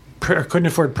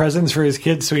presents for his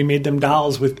kids, so he made them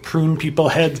dolls with prune people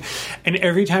heads. And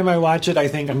every time I watch it, I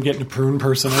think I'm getting a prune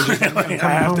person. I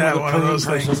have to have one of those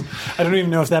things. I don't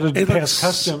even know if that would pass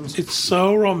customs. It's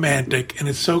so romantic and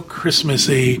it's so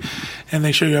Christmassy, and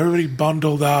they show you everybody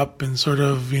bundled up and sort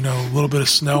of, a little bit of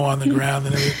snow on the ground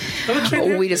and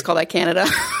everything. We just call that Canada.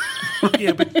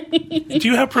 Yeah, but do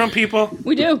you have prune people?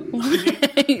 We do.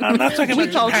 I'm not talking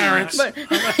about your parents.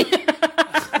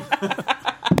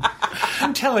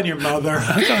 I'm telling your mother.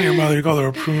 I'm telling your mother to call her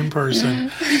a prune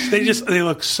person. They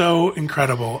look so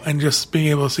incredible, and just being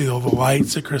able to see all the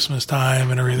lights at Christmas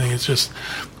time and everything,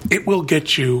 it will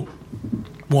get you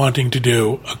wanting to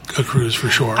do a cruise for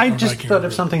sure. I just thought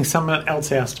of something someone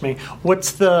else asked me.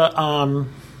 What's the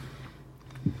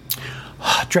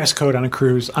dress code on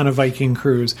a Viking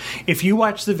cruise? If you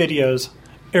watch the videos,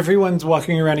 everyone's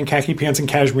walking around in khaki pants and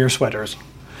cashmere sweaters.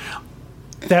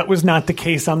 That was not the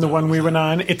case on the one we went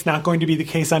on. It's not going to be the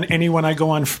case on any one I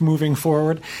go on moving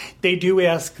forward. They do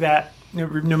ask that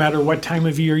no matter what time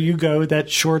of year you go, that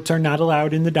shorts are not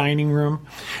allowed in the dining room.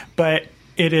 But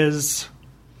it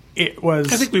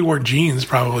was. I think we wore jeans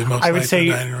probably most. I would say in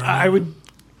the dining room. I would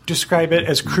describe it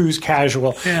as cruise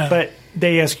casual. Yeah. But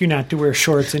they ask you not to wear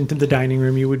shorts into the dining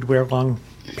room. You would wear long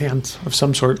pants of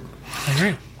some sort. I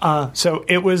agree. So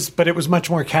it was much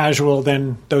more casual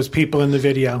than those people in the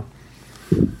video.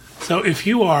 So if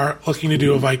you are looking to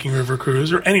do a Viking River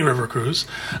cruise or any river cruise,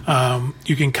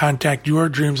 you can contact your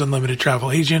Dreams Unlimited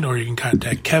travel agent, or you can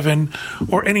contact Kevin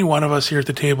or any one of us here at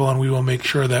the table, and we will make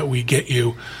sure that we get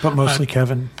you, but mostly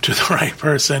Kevin, to the right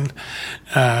person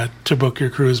to book your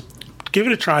cruise. Give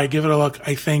it a try. Give it a look.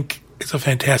 I think it's a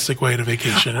fantastic way to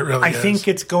vacation. It really is. I think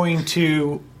it's going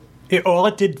to all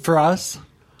it did for us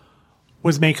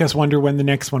was make us wonder when the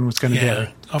next one was going to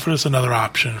be. Offered us another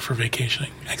option for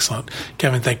vacationing. Excellent.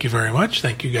 Kevin, thank you very much.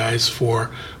 Thank you guys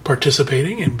for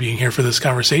participating and being here for this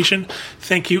conversation.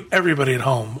 Thank you, everybody at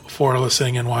home, for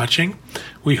listening and watching.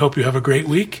 We hope you have a great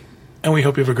week, and we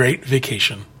hope you have a great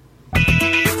vacation.